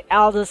like the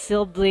elder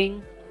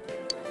sibling.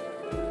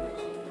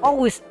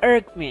 Always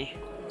irked me.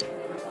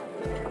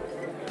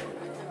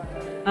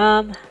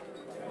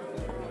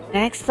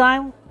 Next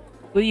time,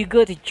 will you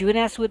go to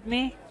Junas with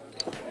me?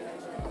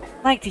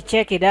 I'd like to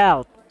check it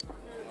out.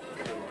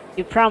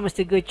 You promised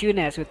to go to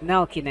Junas with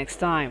Naoki next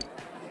time.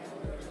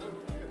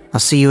 I'll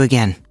see you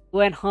again.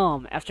 Went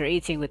home after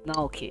eating with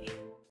Naoki.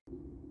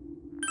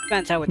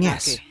 Spent time with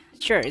Yes.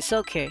 Naoki. Sure, it's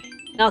okay.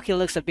 Naoki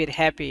looks a bit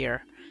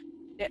happier.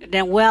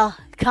 Then well,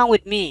 come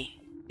with me.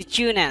 To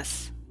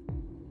Junas.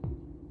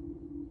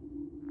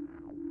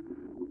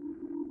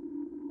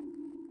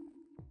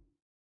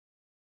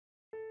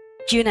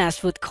 Junas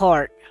food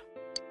court.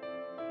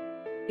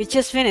 We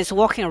just finished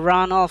walking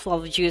around off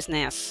of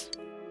Junas.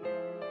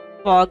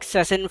 Fog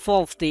has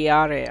engulfed the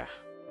area.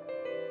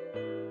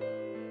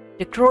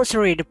 The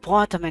grocery at the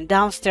bottom and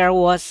downstairs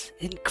was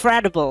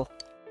incredible.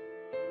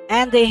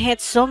 And they had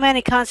so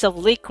many kinds of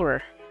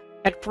liquor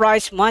at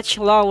price much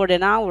lower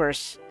than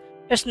ours.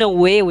 There's no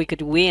way we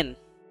could win.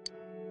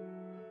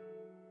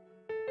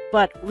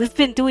 But we've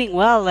been doing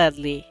well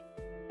lately.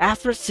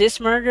 After this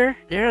murder,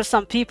 there are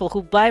some people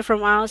who buy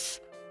from us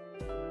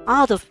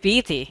out of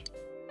pity.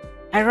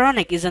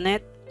 Ironic, isn't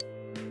it?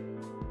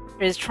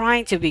 They're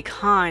trying to be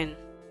kind.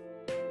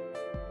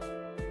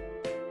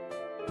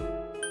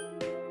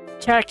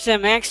 Charge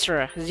them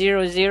extra,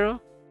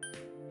 00.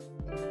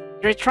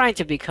 They're trying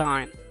to be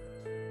kind.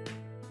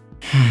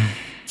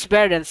 It's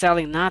better than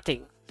selling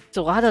nothing,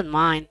 so I don't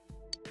mind.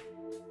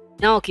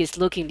 Naoki's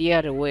looking the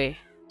other way.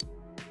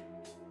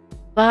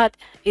 But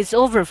it's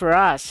over for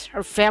us.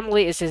 Our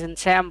family is in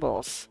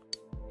shambles.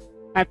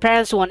 My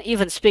parents won't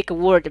even speak a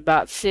word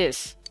about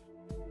Sis.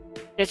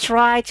 They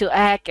try to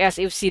act as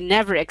if she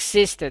never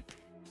existed.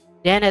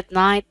 Then at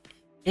night,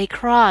 they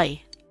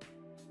cry.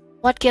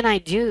 What can I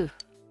do?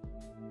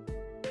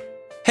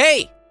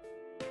 Hey!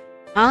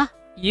 Huh?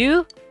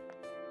 You?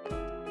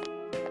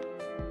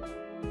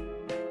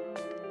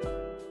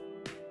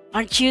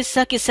 Aren't you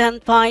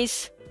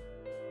Saki-senpais?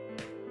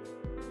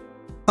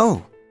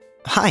 Oh,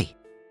 hi.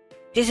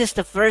 This is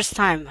the first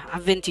time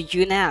I've been to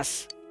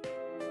Junas.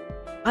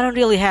 I don't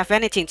really have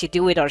anything to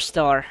do with our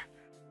store,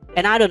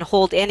 and I don't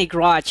hold any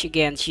grudge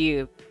against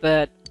you,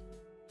 but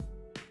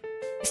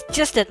it's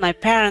just that my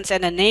parents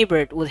and a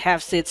neighbor would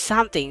have said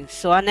something,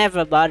 so I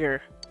never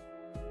bother.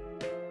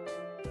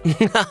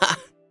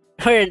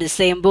 We're in the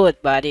same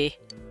boat, buddy.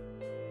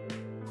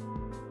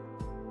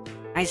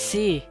 I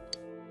see.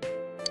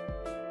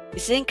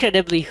 It's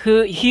incredibly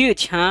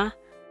huge, huh?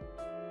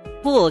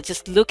 Cool,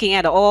 just looking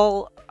at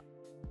all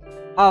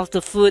of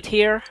the food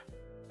here.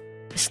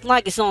 It's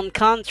like its own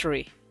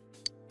country.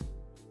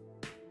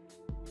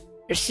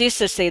 Your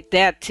sister said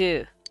that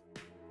too.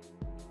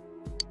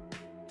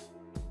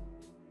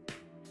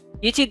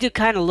 You two do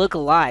kinda look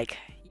alike.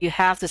 You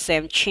have the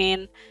same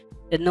chin,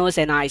 the nose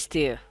and eyes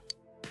too.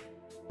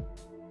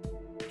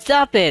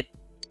 Stop it!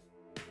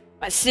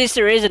 My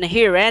sister isn't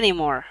here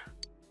anymore.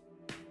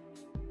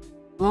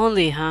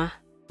 Lonely, huh?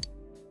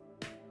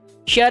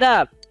 Shut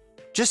up!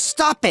 Just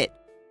stop it!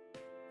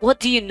 What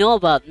do you know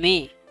about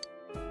me?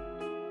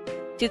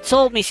 She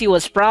told me she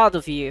was proud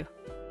of you.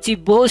 She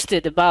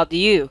boasted about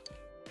you.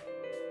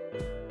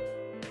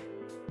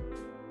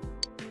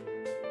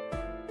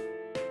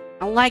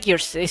 Unlike your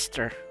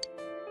sister.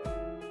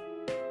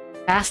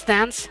 Past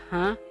tense,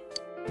 huh?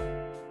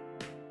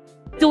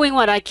 Doing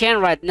what I can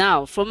right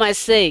now for my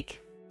sake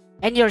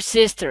and your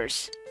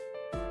sister's.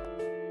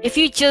 If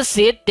you just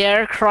sit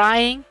there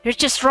crying, you're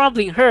just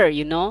troubling her,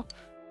 you know?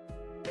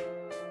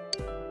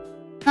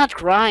 Not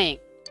crying.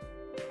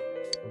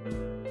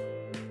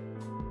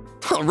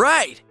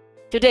 Alright!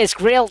 Today's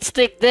grilled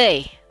steak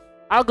day.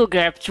 I'll go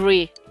grab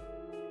 3.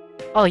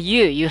 Oh,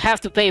 you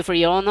have to pay for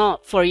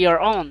your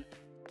own.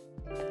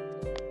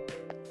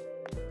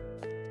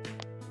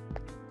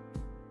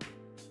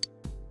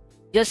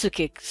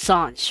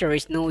 Yosuke-san sure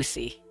is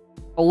nosy.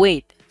 Oh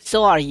wait,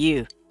 so are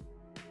you.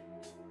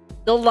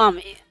 Don't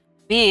lump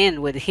me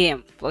in with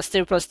him.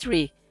 +3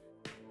 +3.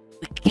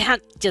 We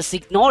can't just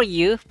ignore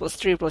you.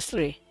 +3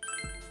 +3.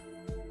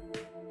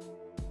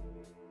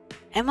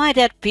 Am I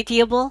that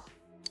pitiable?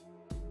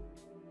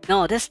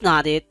 No, that's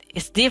not it.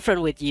 It's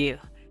different with you.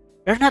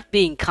 You're not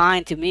being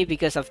kind to me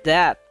because of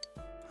that.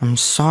 I'm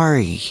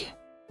sorry.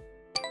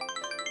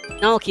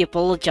 Naoki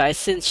apologized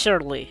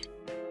sincerely.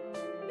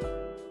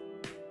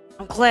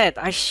 I'm glad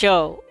I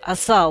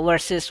saw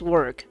where's his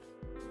work.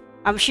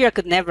 I'm sure I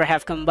could never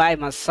have come by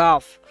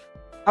myself.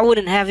 I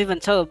wouldn't have even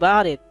thought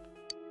about it.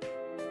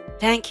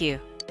 Thank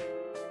you.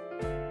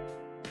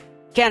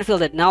 Can't feel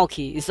that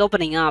Naoki is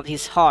opening up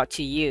his heart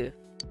to you.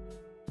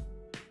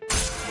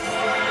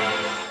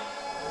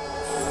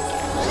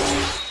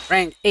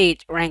 Rank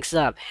 8 ranks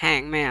up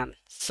Hangman,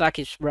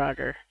 Saki's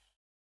brother.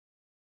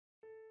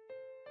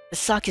 The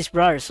Saki's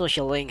brother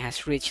social link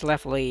has reached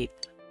level 8.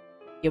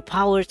 Your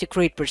power to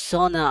create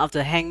persona of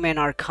the Hangman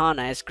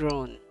Arcana has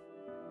grown.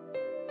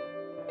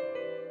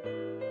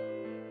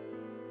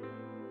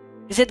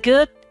 Is it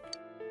good?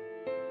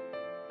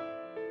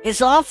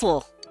 It's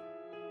awful!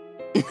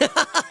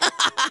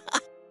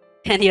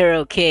 And you're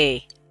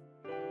okay.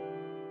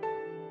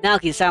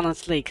 Naoki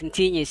silently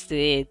continues to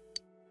eat.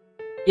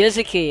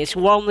 Yosuke is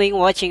warmly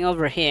watching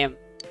over him.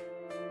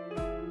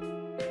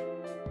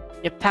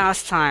 Your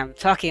pastime,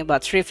 talking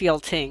about trivial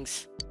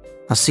things.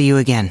 I'll see you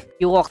again.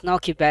 You walked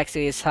Naoki back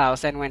to his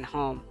house and went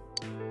home.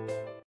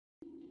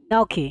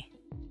 Naoki.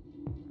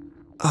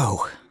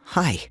 Oh,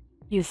 hi.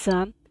 You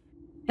son.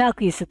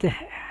 Naoki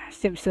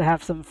seems to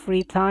have some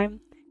free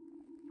time.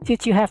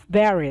 Since you have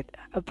buried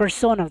a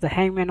persona of the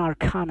Hangman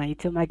Arcana, you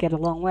two might get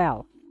along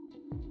well.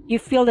 You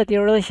feel that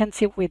your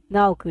relationship with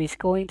Naoki is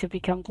going to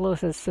become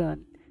closer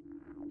soon.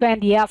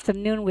 Spend the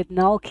afternoon with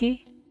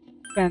Naoki?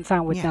 Spend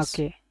time with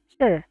Naoki.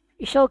 Sure,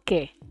 it's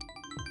okay.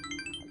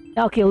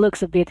 Naoki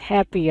looks a bit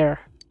happier.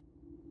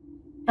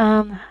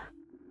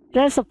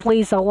 There's a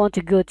place I want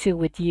to go to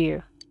with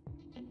you.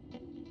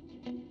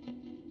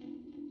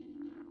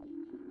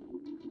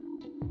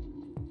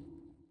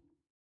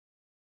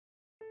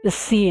 The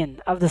scene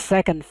of the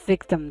second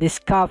victim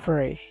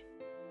discovery.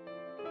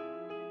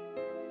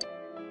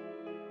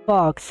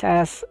 Fog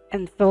has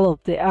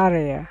enveloped the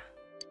area.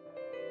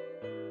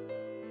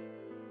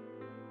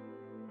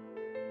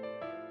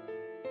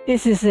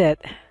 This is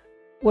it,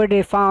 where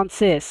they found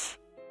Sis.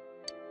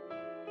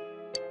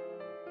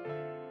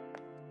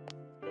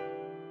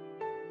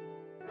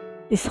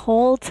 This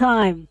whole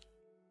time,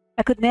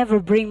 I could never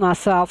bring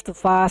myself to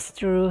pass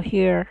through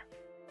here.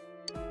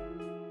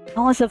 I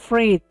was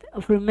afraid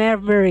of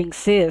remembering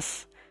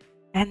Sis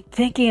and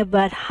thinking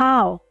about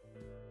how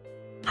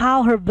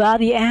her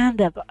body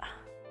ended up.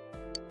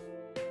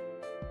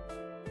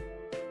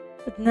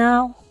 But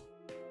now,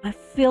 I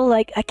feel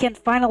like I can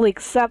finally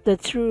accept the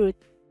truth.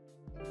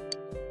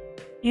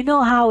 You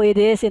know how it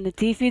is in the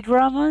TV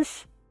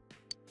dramas?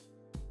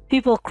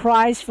 People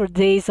cry for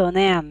days on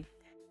end,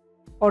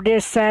 or their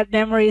sad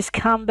memories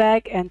come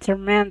back and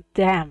torment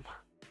them.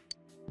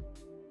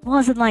 It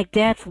wasn't like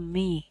that for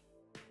me.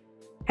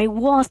 I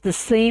was the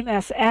same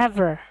as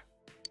ever.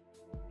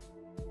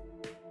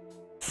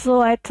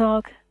 So I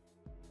thought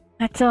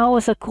I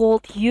was a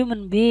cold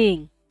human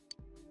being.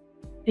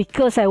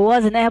 Because I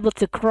wasn't able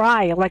to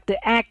cry like the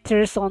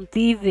actors on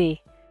TV.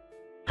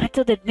 I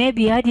thought that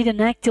maybe I didn't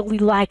actually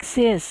like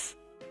Sis.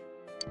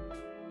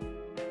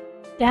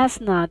 That's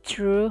not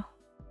true.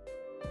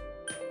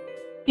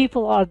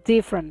 People are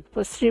different.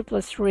 +3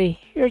 +3.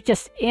 You're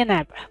just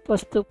Inaba.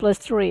 +2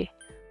 +3.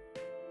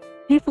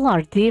 People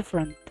are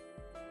different.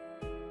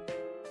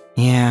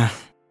 Yeah.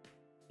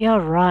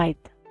 You're right.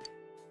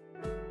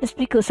 Just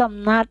because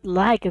I'm not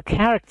like a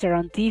character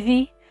on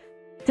TV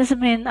doesn't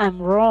mean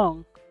I'm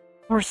wrong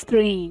or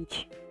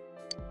strange.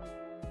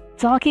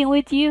 Talking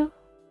with you,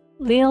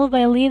 little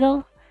by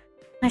little,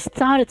 I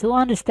started to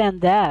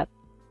understand that.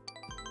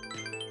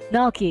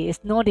 Naoki is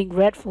nodding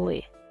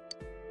gratefully.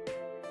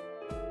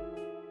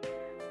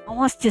 I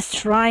was just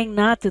trying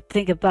not to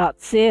think about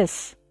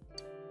this.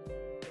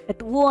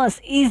 It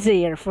was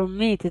easier for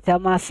me to tell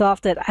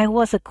myself that I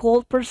was a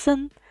cold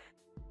person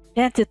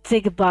than to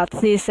think about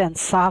this and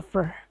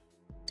suffer.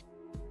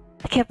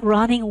 I kept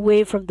running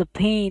away from the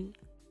pain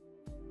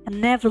and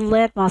never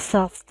let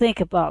myself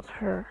think about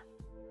her.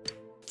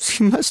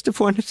 She must have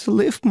wanted to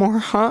live more,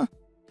 huh?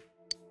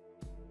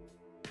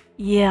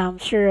 Yeah, I'm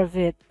sure of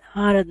it.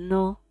 I don't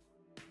know.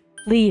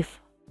 Leave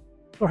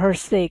for her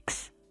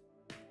sakes.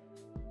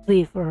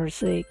 Leave for her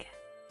sake.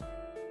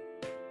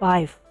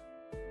 5.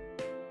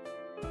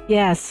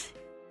 Yes,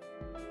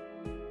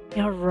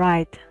 you're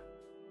right.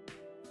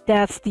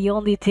 That's the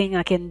only thing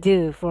I can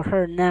do for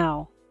her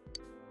now.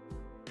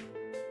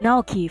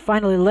 Naoki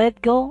finally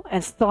let go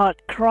and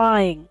started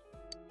crying.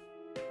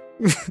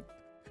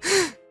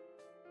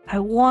 I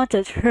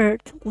wanted her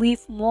to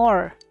live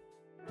more.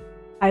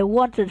 I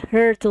wanted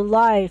her to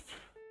live.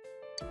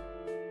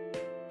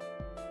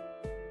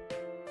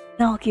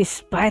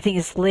 Naoki's biting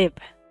his lip.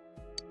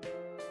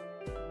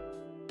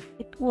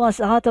 It was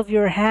out of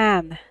your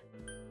hand.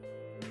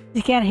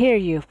 He can't hear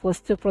you.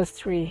 +2 +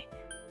 3.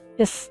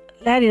 Just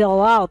let it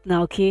all out,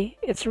 Naoki.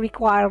 It's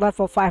required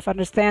level 5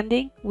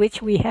 understanding,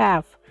 which we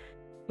have.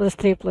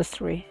 +3 +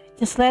 3.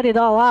 Just let it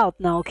all out,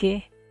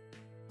 Naoki.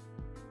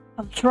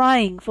 I'm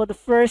trying for the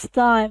first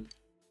time.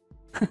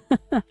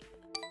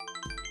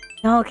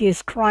 Naoki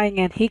is crying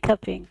and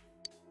hiccuping.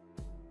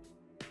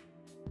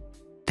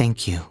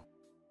 Thank you.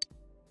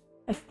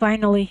 I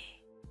finally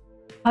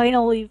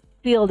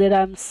feel that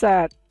I'm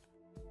sad.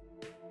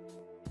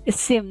 It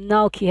seems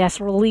Naoki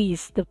has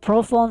released the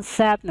profound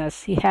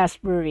sadness he has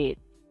buried.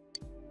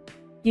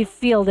 You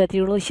feel that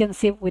the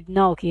relationship with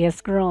Naoki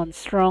has grown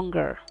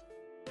stronger.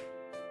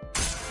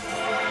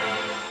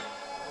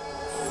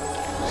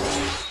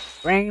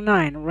 Rank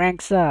 9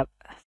 ranks up.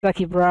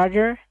 Saki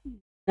brother,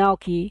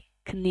 Naoki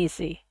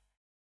Konishi.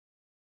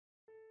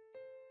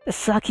 The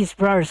Saki's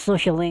brother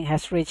social link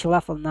has reached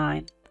level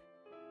 9.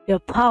 The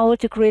power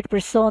to create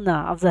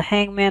persona of the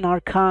Hangman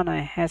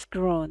Arcana has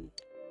grown.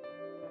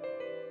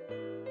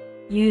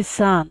 You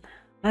son,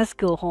 let's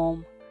go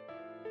home.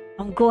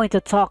 I'm going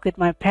to talk with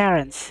my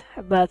parents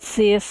about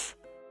sis,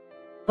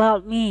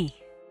 about me.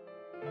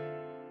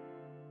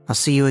 I'll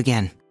see you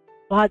again.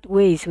 Part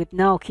ways with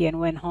Naoki and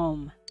went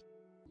home.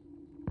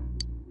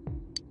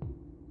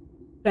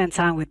 Spend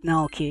time with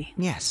Naoki.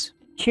 Yes.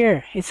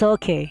 Sure, it's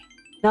okay.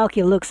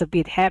 Naoki looks a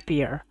bit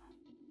happier.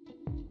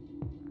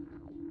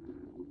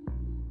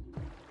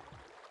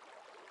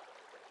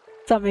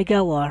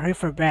 Tamigawa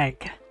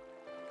Riverbank.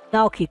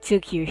 Naoki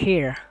took you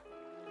here.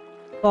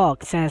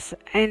 Fog has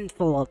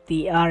enveloped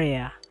the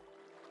area.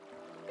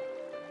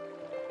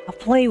 I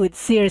played with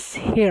Sears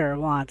here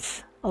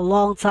once, a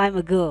long time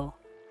ago.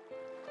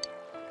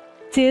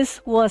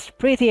 Sis was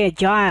pretty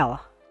agile,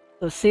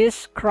 so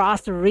Sis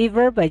crossed the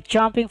river by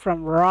jumping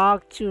from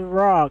rock to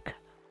rock.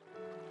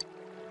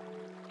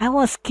 I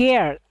was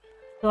scared,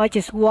 so I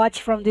just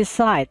watched from this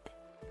side.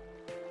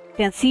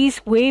 Then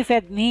Sis waved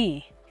at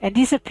me and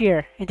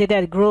disappeared into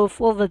that grove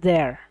over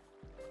there.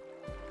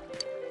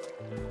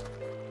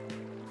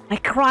 I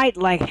cried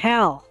like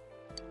hell.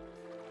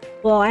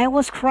 While I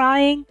was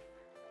crying,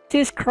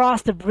 Sis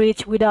crossed the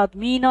bridge without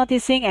me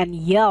noticing and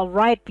yelled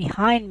right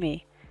behind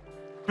me.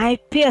 I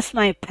pissed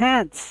my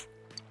pants.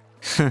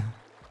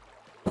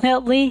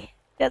 Lately,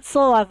 that's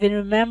all I've been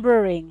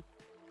remembering.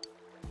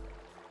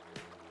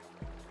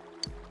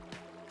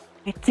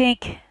 I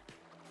think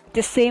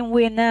the same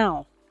way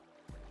now.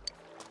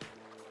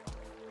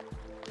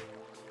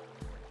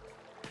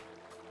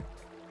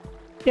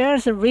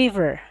 There's a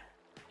river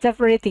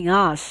separating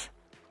us.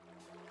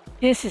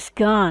 This is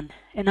gone,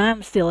 and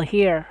I'm still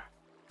here.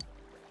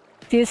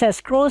 This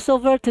has crossed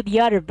over to the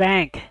other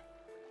bank,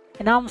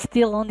 and I'm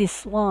still on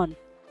this one.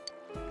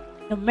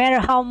 No matter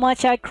how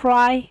much I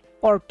cry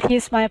or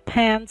piss my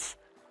pants,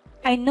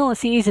 I know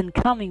she isn't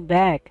coming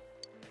back.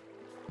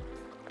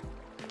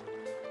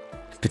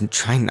 I've been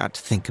trying not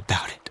to think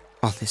about it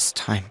all this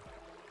time.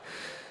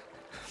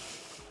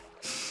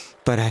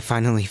 But I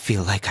finally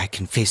feel like I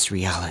can face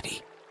reality.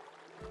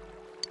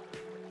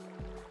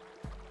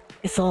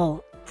 It's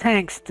all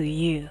thanks to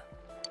you.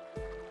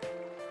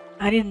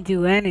 I didn't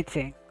do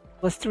anything.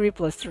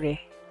 +3 + 3.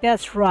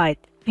 That's right.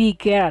 Be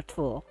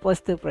careful.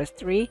 +2 +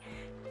 3.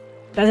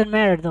 Doesn't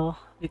matter though,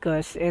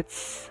 because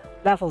it's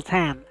level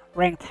 10,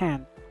 rank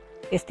 10.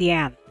 It's the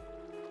end.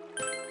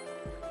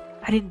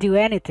 I didn't do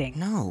anything.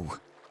 No.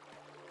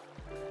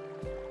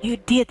 You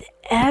did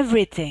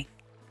everything.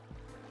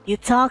 You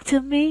talked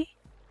to me.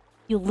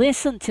 You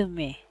listened to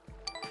me.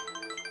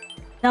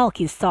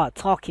 Naoki started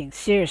talking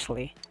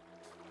seriously.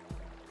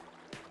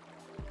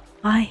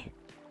 I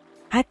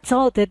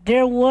thought that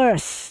there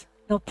was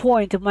no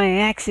point to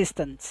my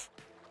existence.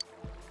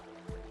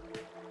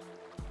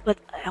 But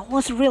I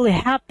was really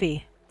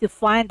happy to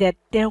find that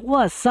there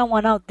was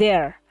someone out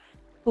there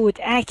who would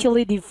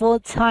actually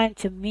devote time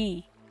to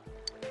me.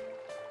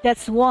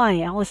 That's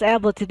why I was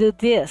able to do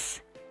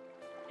this,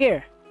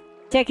 Here,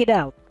 check it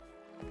out.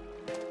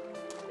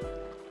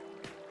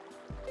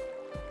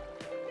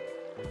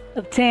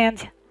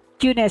 Obtained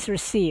Yuna's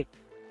receipt.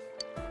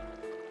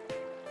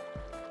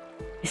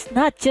 It's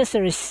not just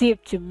a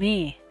receipt to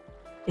me.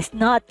 It's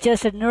not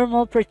just a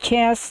normal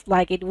purchase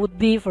like it would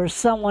be for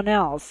someone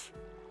else.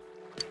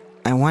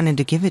 I wanted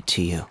to give it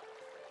to you.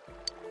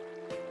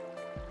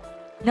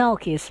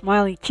 Naoki is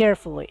smiling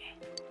cheerfully.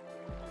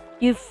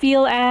 You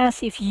feel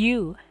as if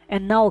you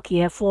and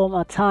Naoki have formed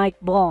a tight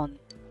bond.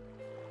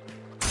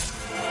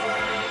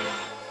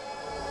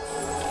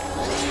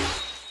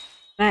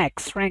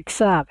 Max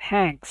ranks up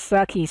Hank,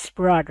 Saki's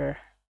brother.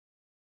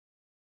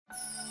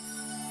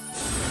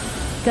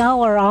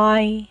 Thou are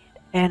I,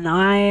 and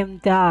I am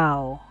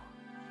thou.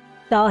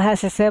 Thou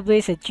hast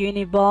established a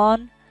genie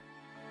bond.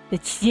 The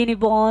genie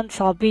bond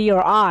shall be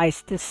your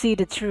eyes to see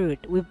the truth.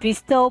 We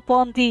bestow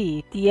upon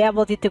thee the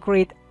ability to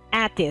create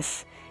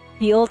Attis,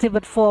 the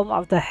ultimate form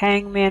of the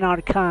Hangman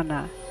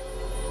Arcana.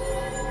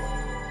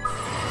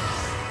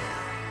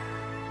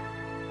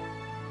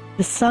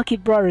 The Saki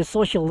Brothers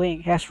social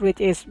link has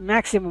reached its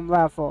maximum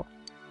level.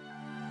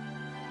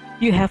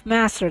 You have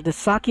mastered the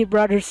Saki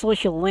Brothers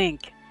social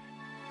link.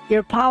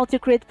 Your power to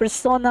create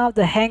persona of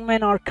the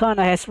Hangman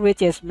Arcana has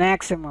reached its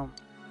maximum.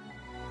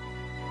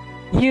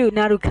 Yu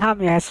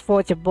Narukami has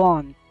forged a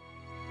bond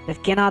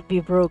that cannot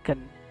be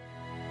broken.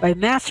 By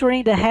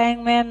mastering the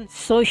Hangman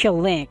social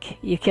link,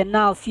 you can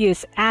now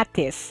fuse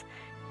Attis,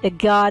 the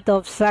god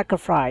of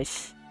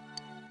sacrifice.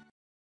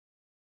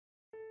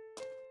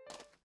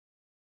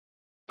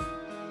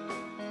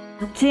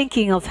 I'm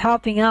thinking of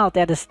helping out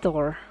at the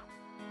store.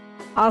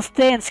 I'll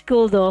stay in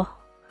school though,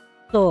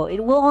 so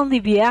it will only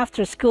be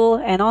after school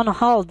and on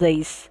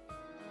holidays.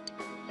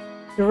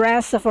 The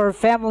rest of our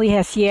family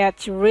has yet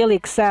to really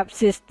accept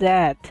his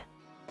death.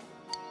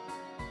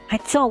 I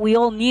thought we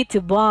all need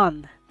to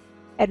bond,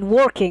 and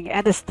working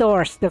at the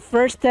stores the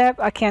first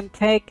step I can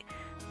take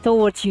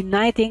towards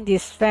uniting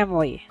this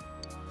family.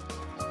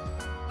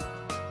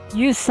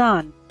 You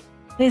son,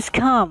 please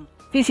come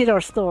visit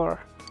our store.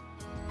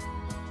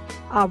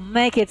 I'll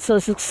make it so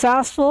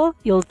successful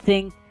you'll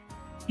think,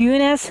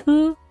 Yuna's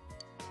who?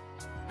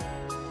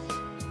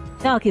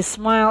 Naoki's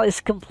smile is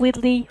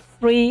completely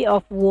free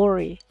of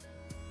worry.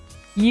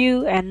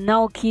 You and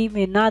Naoki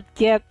may not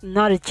get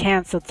another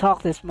chance to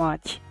talk this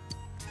much.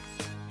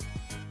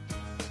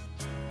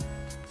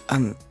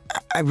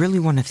 I really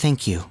want to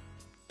thank you.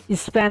 You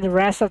spend the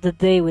rest of the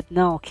day with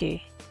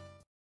Naoki.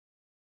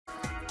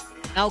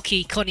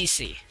 Naoki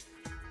Konishi.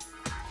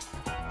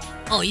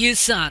 Oh, you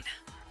son,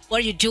 what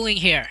are you doing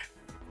here?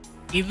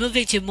 You're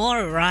moving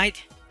tomorrow, right?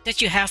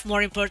 Don't you have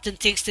more important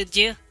things to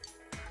do?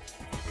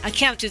 I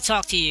came to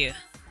talk to you.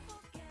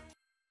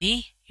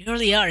 Me? You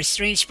really are a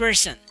strange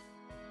person.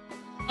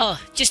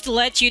 Oh, just to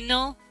let you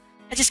know,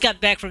 I just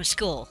got back from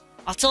school.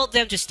 I told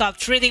them to stop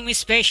treating me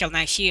special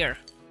next year.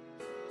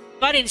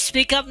 If I didn't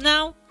speak up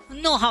now, I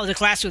know how the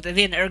class would have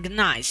been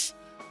organized.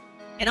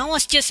 And I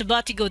was just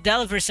about to go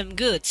deliver some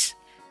goods.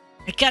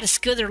 I got a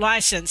scooter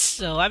license,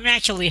 so I'm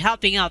actually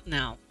helping out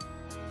now.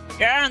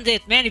 There aren't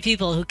that many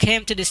people who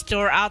came to the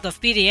store out of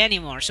pity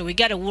anymore, so we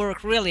gotta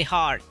work really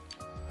hard.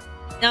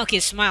 Naoki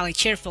is smiling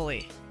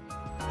cheerfully.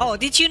 Oh,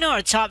 did you know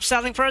our top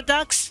selling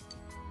products?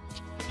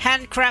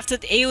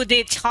 Handcrafted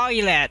AOD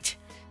toilet.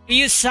 We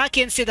use sake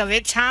instead of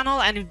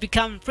ethanol and it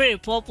become pretty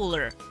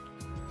popular.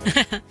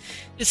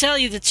 To tell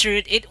you the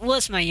truth, it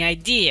was my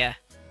idea.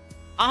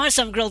 I heard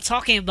some girl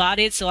talking about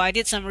it, so I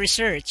did some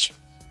research.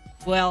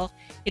 Well,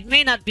 it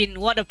may not be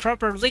what a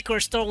proper liquor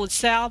store would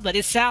sell, but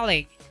it's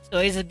selling, so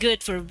it's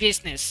good for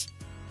business.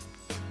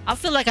 I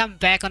feel like I'm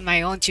back on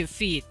my own 2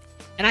 feet,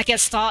 and I can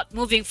start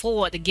moving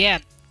forward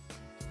again.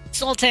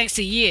 It's all thanks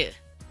to you.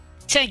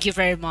 Thank you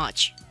very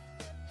much.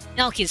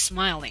 Naoki is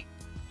smiling.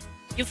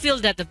 You feel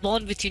that the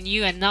bond between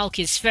you and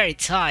Naoki is very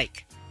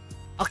tight.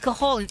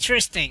 Alcohol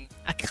interesting.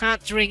 I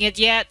can't drink it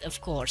yet,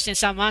 of course,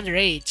 since I'm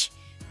underage.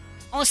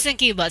 I was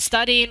thinking about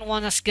studying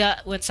once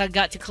I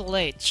got to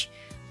college.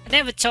 I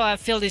never thought I'd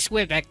feel this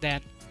way back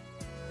then.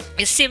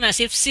 It seemed as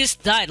if sis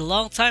died a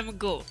long time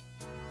ago.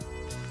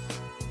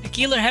 The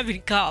killer had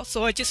been caught,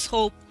 so I just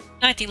hope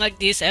nothing like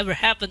this ever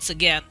happens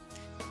again.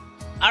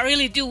 I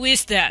really do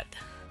wish that.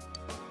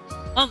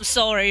 I'm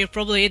sorry, you're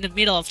probably in the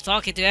middle of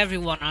talking to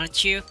everyone,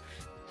 aren't you?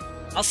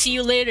 I'll see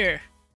you later.